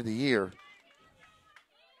win of the year.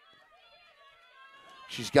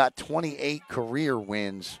 She's got 28 career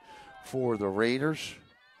wins for the Raiders.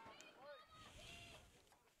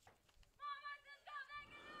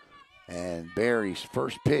 And Berry's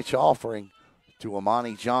first pitch offering to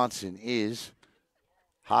Amani Johnson is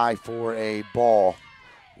high for a ball.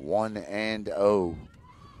 1-0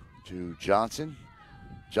 to Johnson.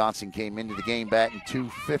 Johnson came into the game batting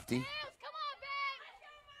 .250.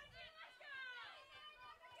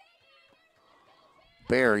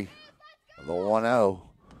 Berry, the 1-0.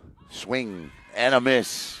 Swing and a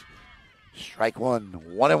miss. Strike 1,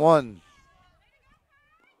 1-1.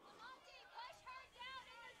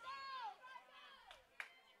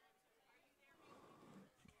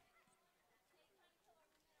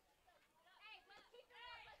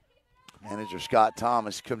 Manager Scott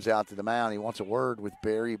Thomas comes out to the mound. He wants a word with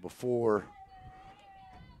Berry before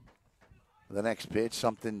the next pitch,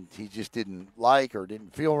 something he just didn't like or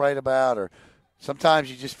didn't feel right about, or sometimes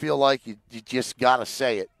you just feel like you just got to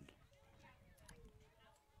say it.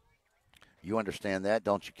 You understand that,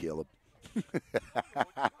 don't you, Caleb?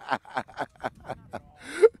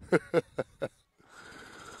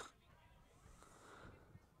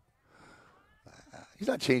 He's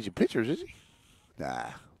not changing pitchers, is he? Nah.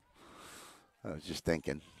 I was just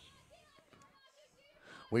thinking.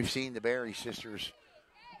 We've seen the Berry sisters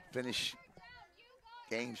finish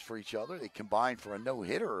games for each other. They combined for a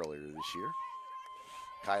no-hitter earlier this year.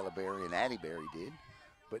 Kyla Berry and Addie Berry did.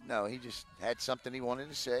 But no, he just had something he wanted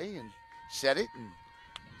to say and said it. And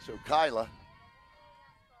so Kyla,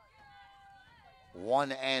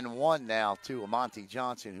 1-1 now to Amani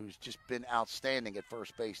Johnson, who's just been outstanding at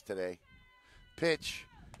first base today. Pitch,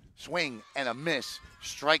 swing, and a miss.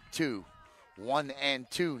 Strike 2.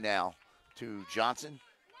 1-2 now to Johnson.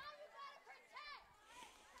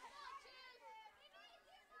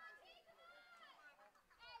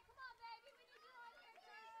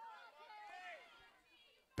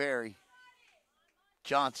 Berry,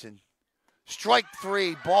 Johnson, strike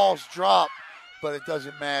 3, balls drop, but it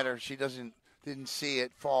doesn't matter. She didn't see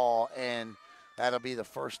it fall, and That'll be the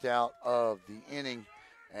first out of the inning,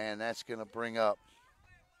 and that's going to bring up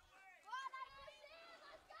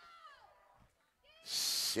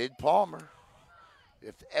Sid Palmer.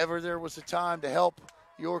 If ever there was a time to help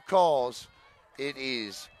your cause, it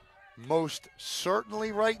is most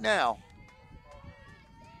certainly right now.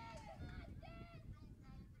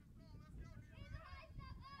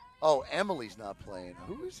 Oh, Emily's not playing.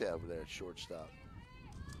 Who is that over there at shortstop?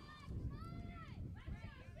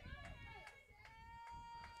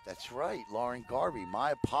 That's right, Lauren Garvey.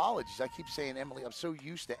 My apologies. I keep saying Emily. I'm so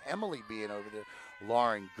used to Emily being over there.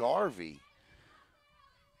 Lauren Garvey.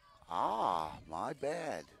 Ah, my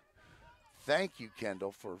bad. Thank you,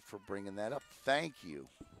 Kendall, for bringing that up. Thank you.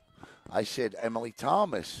 I said Emily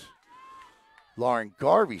Thomas. Lauren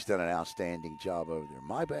Garvey's done an outstanding job over there.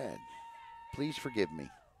 My bad. Please forgive me.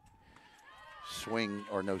 Swing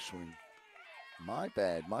or no swing. My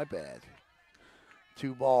bad, my bad.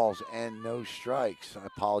 2 balls and no strikes. I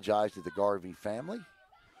apologize to the Garvey family.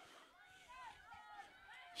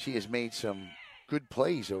 She has made some good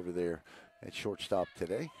plays over there at shortstop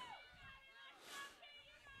today.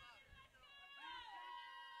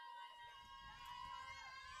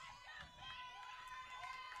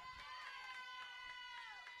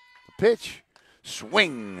 The pitch,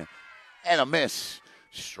 swing, and a miss.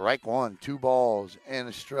 Strike 1, 2 balls and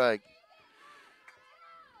a strike.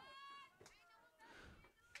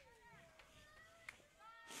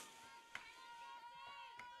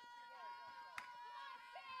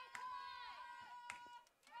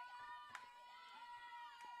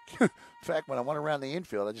 In fact, when I went around the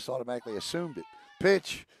infield, I just automatically assumed it.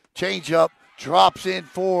 Pitch, change up, drops in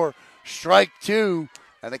for strike 2,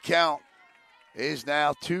 and the count is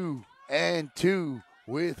now 2-2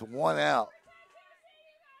 with 1 out.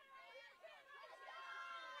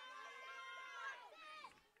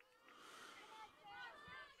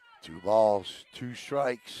 Two balls, 2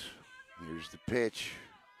 strikes. Here's the pitch.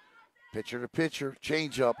 Pitcher to pitcher,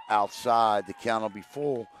 change up outside. The count will be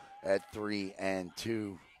full at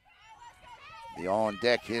 3-2. The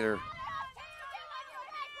on-deck hitter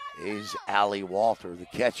is Allie Walter, the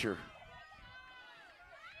catcher.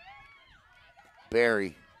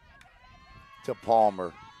 Barry to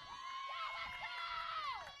Palmer.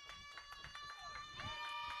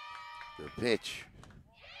 The pitch.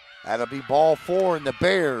 That'll be ball 4, and the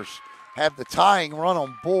Bears have the tying run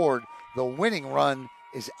on board. The winning run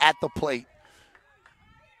is at the plate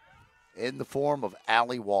in the form of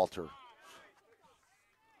Allie Walter.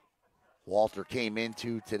 Walter came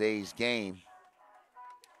into today's game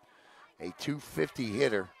a .250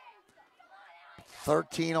 hitter.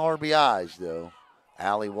 13 RBIs, though.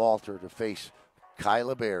 Allie Walter to face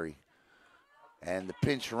Kyla Berry. And the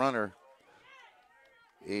pinch runner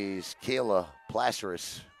is Kayla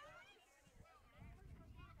Placeris.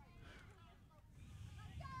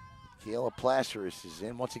 Kayla Placeris is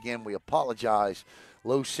in. Once again, we apologize.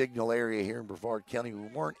 Low signal area here in Brevard County. We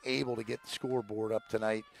weren't able to get the scoreboard up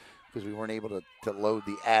tonight because we weren't able to load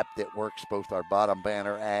the app that works both our bottom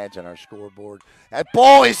banner ads and our scoreboard. That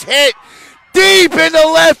ball is hit deep into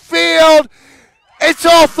left field. It's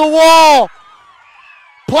off the wall.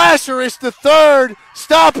 Placeris the third,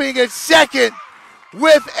 stopping at second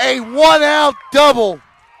with a 1-out double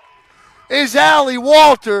is Allie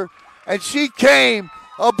Walter, and she came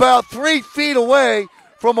about 3 feet away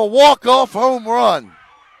from a walk-off home run.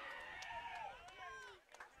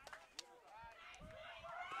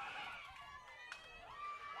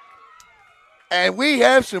 And we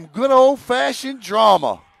have some good old-fashioned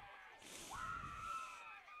drama.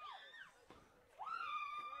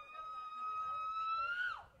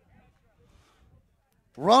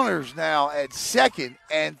 Runners now at second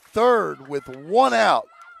and third with 1 out.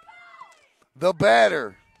 The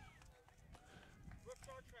batter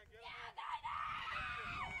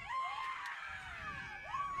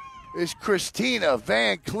is Christina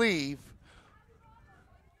Van Cleve.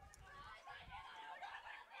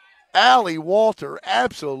 Allie Walter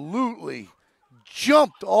absolutely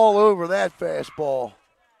jumped all over that fastball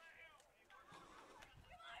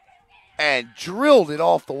and drilled it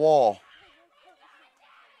off the wall.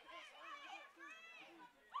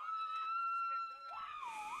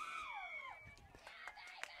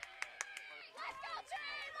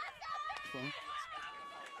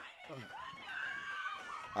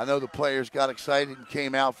 I know the players got excited and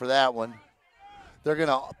came out for that one. They're going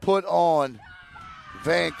to put on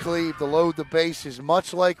Van Cleve to load the bases,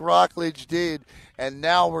 much like Rockledge did. And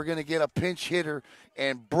now we're going to get a pinch hitter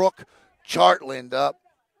and Brooke Chartland up.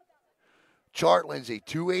 Chartland's a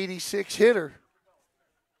 .286 hitter.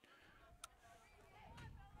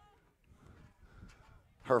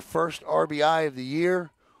 Her first RBI of the year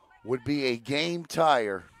would be a game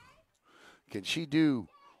tire. Can she do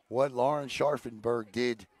what Lauren Scharfenberg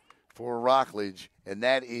did for Rockledge, and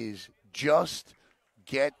that is just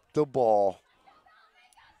get the ball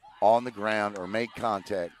on the ground or make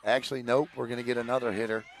contact? Actually, nope, we're going to get another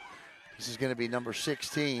hitter. This is going to be number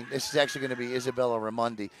 16. This is actually going to be Isabella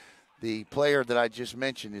Ramundi. The player that I just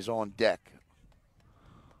mentioned is on deck.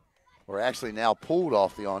 We're actually now pulled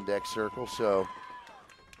off the on-deck circle, so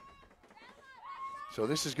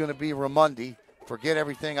this is going to be Ramundi. Forget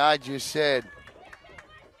everything I just said.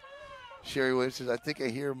 Sherry Williams says, I think I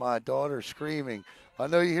hear my daughter screaming. I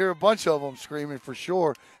know you hear a bunch of them screaming for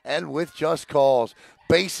sure, and with just calls.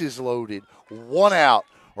 Bases loaded, 1 out.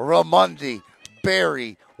 Ramundi,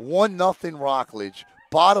 Barry, 1-0 Rockledge.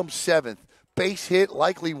 Bottom 7th, base hit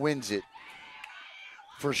likely wins it.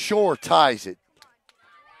 For sure ties it.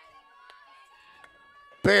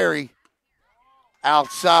 Barry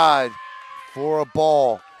outside for a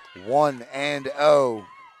ball. 1-0.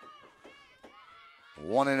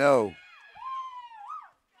 1-0.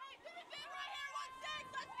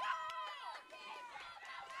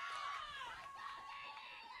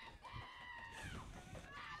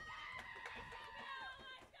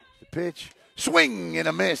 The pitch, swing and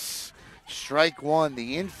a miss. Strike one.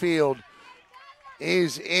 The infield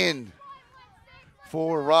is in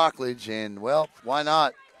for Rockledge, and, well, why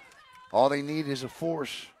not? All they need is a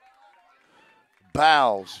force.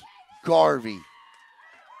 Bowles, Garvey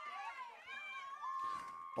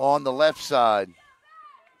on the left side.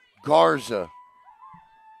 Garza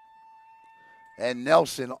and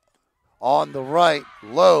Nelson on the right.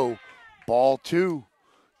 Low, ball 2.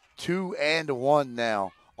 2-1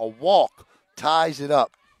 now. A walk ties it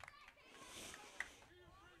up.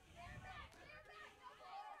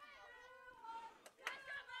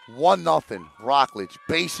 One nothing. Rockledge.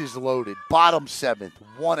 Bases loaded. Bottom 7th.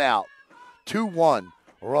 1 out. 2-1.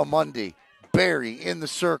 Ramundi. Barry in the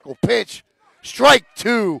circle. Pitch. Strike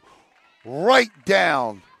 2. Right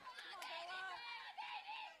down.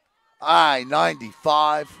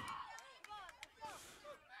 I-95.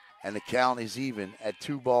 And the count is even at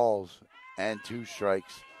 2 balls and 2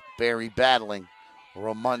 strikes. Barry battling.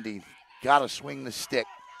 Ramundi got to swing the stick.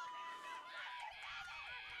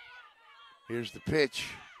 Here's the pitch.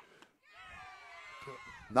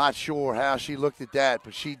 Not sure how she looked at that,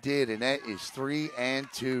 but she did, and that is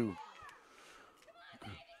 3-2.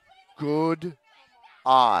 Good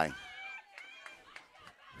eye.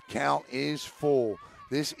 Count is full.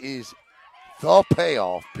 This is the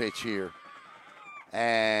payoff pitch here.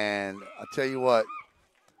 And I'll tell you what,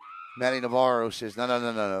 Matty Navarro says, no.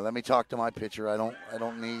 Let me talk to my pitcher. I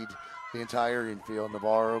don't need the entire infield.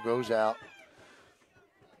 Navarro goes out.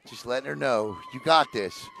 Just letting her know, you got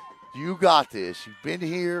this. You got this. You've been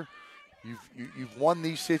here. You've won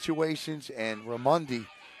these situations. And Ramundi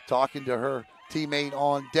talking to her teammate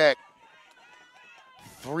on deck.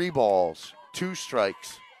 3 balls, 2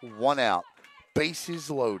 strikes, 1 out. Bases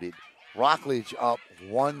loaded. Rockledge up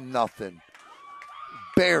 1-0.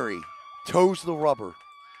 Barry toes the rubber.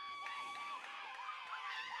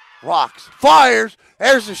 Rocks, fires.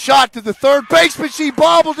 There's a shot to the third baseman. She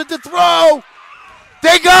bobbled at the throw.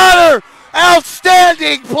 They got her.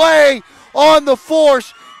 Outstanding play on the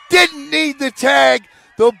force. Didn't need the tag.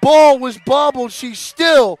 The ball was bobbled. She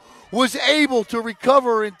still was able to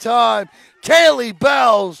recover in time. Kaylee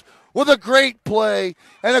Bells with a great play,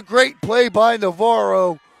 and a great play by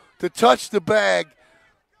Navarro to touch the bag.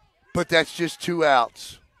 But that's just 2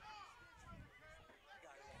 outs.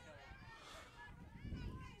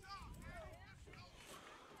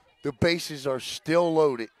 The bases are still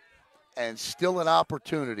loaded and still an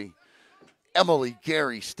opportunity. Emily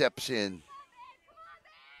Gary steps in.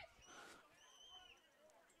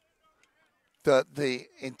 The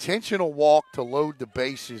intentional walk to load the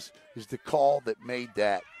bases is the call that made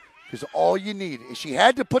that. Because all you needed, if she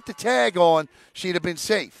had to put the tag on, she'd have been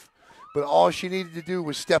safe. But all she needed to do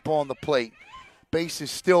was step on the plate.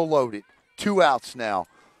 Bases still loaded. 2 outs now.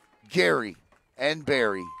 Gary and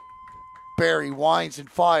Barry. Barry winds and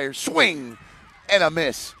fires. Swing and a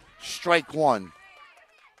miss. Strike 1.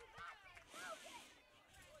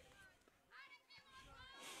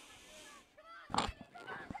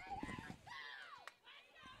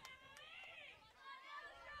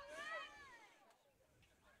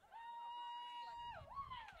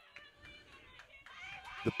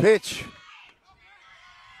 The pitch.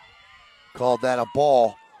 Called that a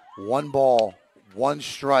ball. 1 ball, 1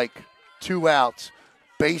 strike, 2 outs.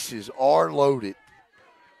 Bases are loaded.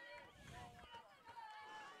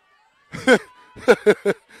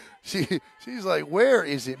 She's like, where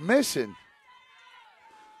is it missing?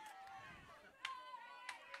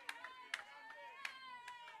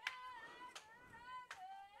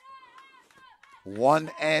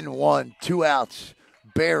 1-1, 2 outs.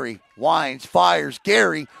 Barry winds, fires.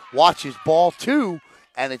 Gary watches ball 2,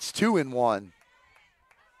 and it's 2-1.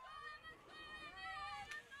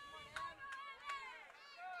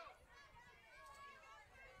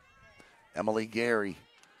 Emily Gary,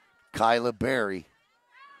 Kyla Berry,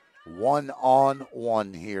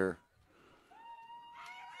 1-on-1 here.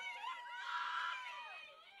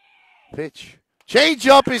 Pitch. Change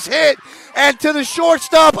up is hit, and to the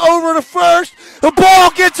shortstop, over to first. The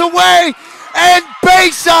ball gets away, and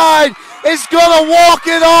Bayside is going to walk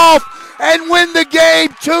it off and win the game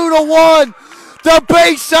 2-1. The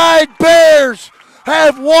Bayside Bears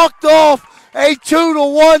have walked off a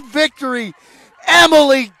 2-1 victory.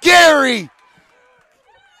 Emily Gary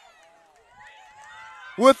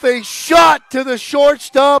with a shot to the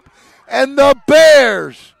shortstop, and the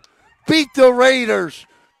Bears beat the Raiders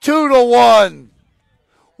 2-1.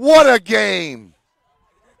 What a game.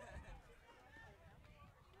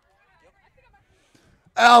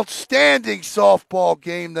 Outstanding softball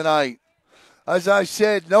game tonight. As I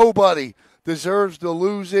said, nobody deserves to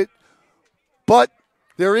lose it, but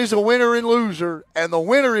there is a winner and loser, and the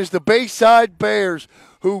winner is the Bayside Bears,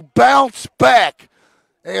 who bounce back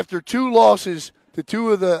after 2 losses to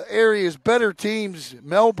 2 of the area's better teams,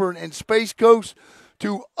 Melbourne and Space Coast,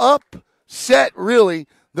 to upset, really,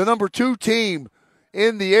 the number 2 team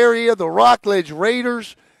in the area, the Rockledge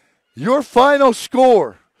Raiders. Your final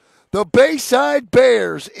score, the Bayside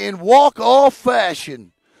Bears, in walk-off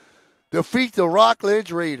fashion, defeat the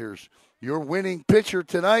Rockledge Raiders. Your winning pitcher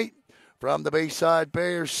tonight from the Bayside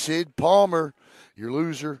Bears, Sid Palmer. Your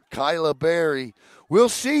loser, Kyla Berry. We'll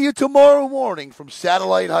see you tomorrow morning from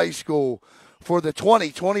Satellite High School for the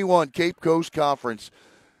 2021 Cape Coast Conference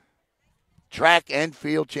Track and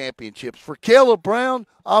Field Championships. For Caleb Brown,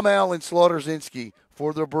 I'm Alan Slaughterzinski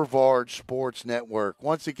for the Brevard Sports Network.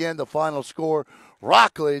 Once again, the final score,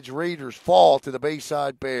 Rockledge Raiders fall to the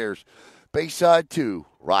Bayside Bears. Bayside 2,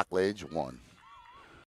 Rockledge 1.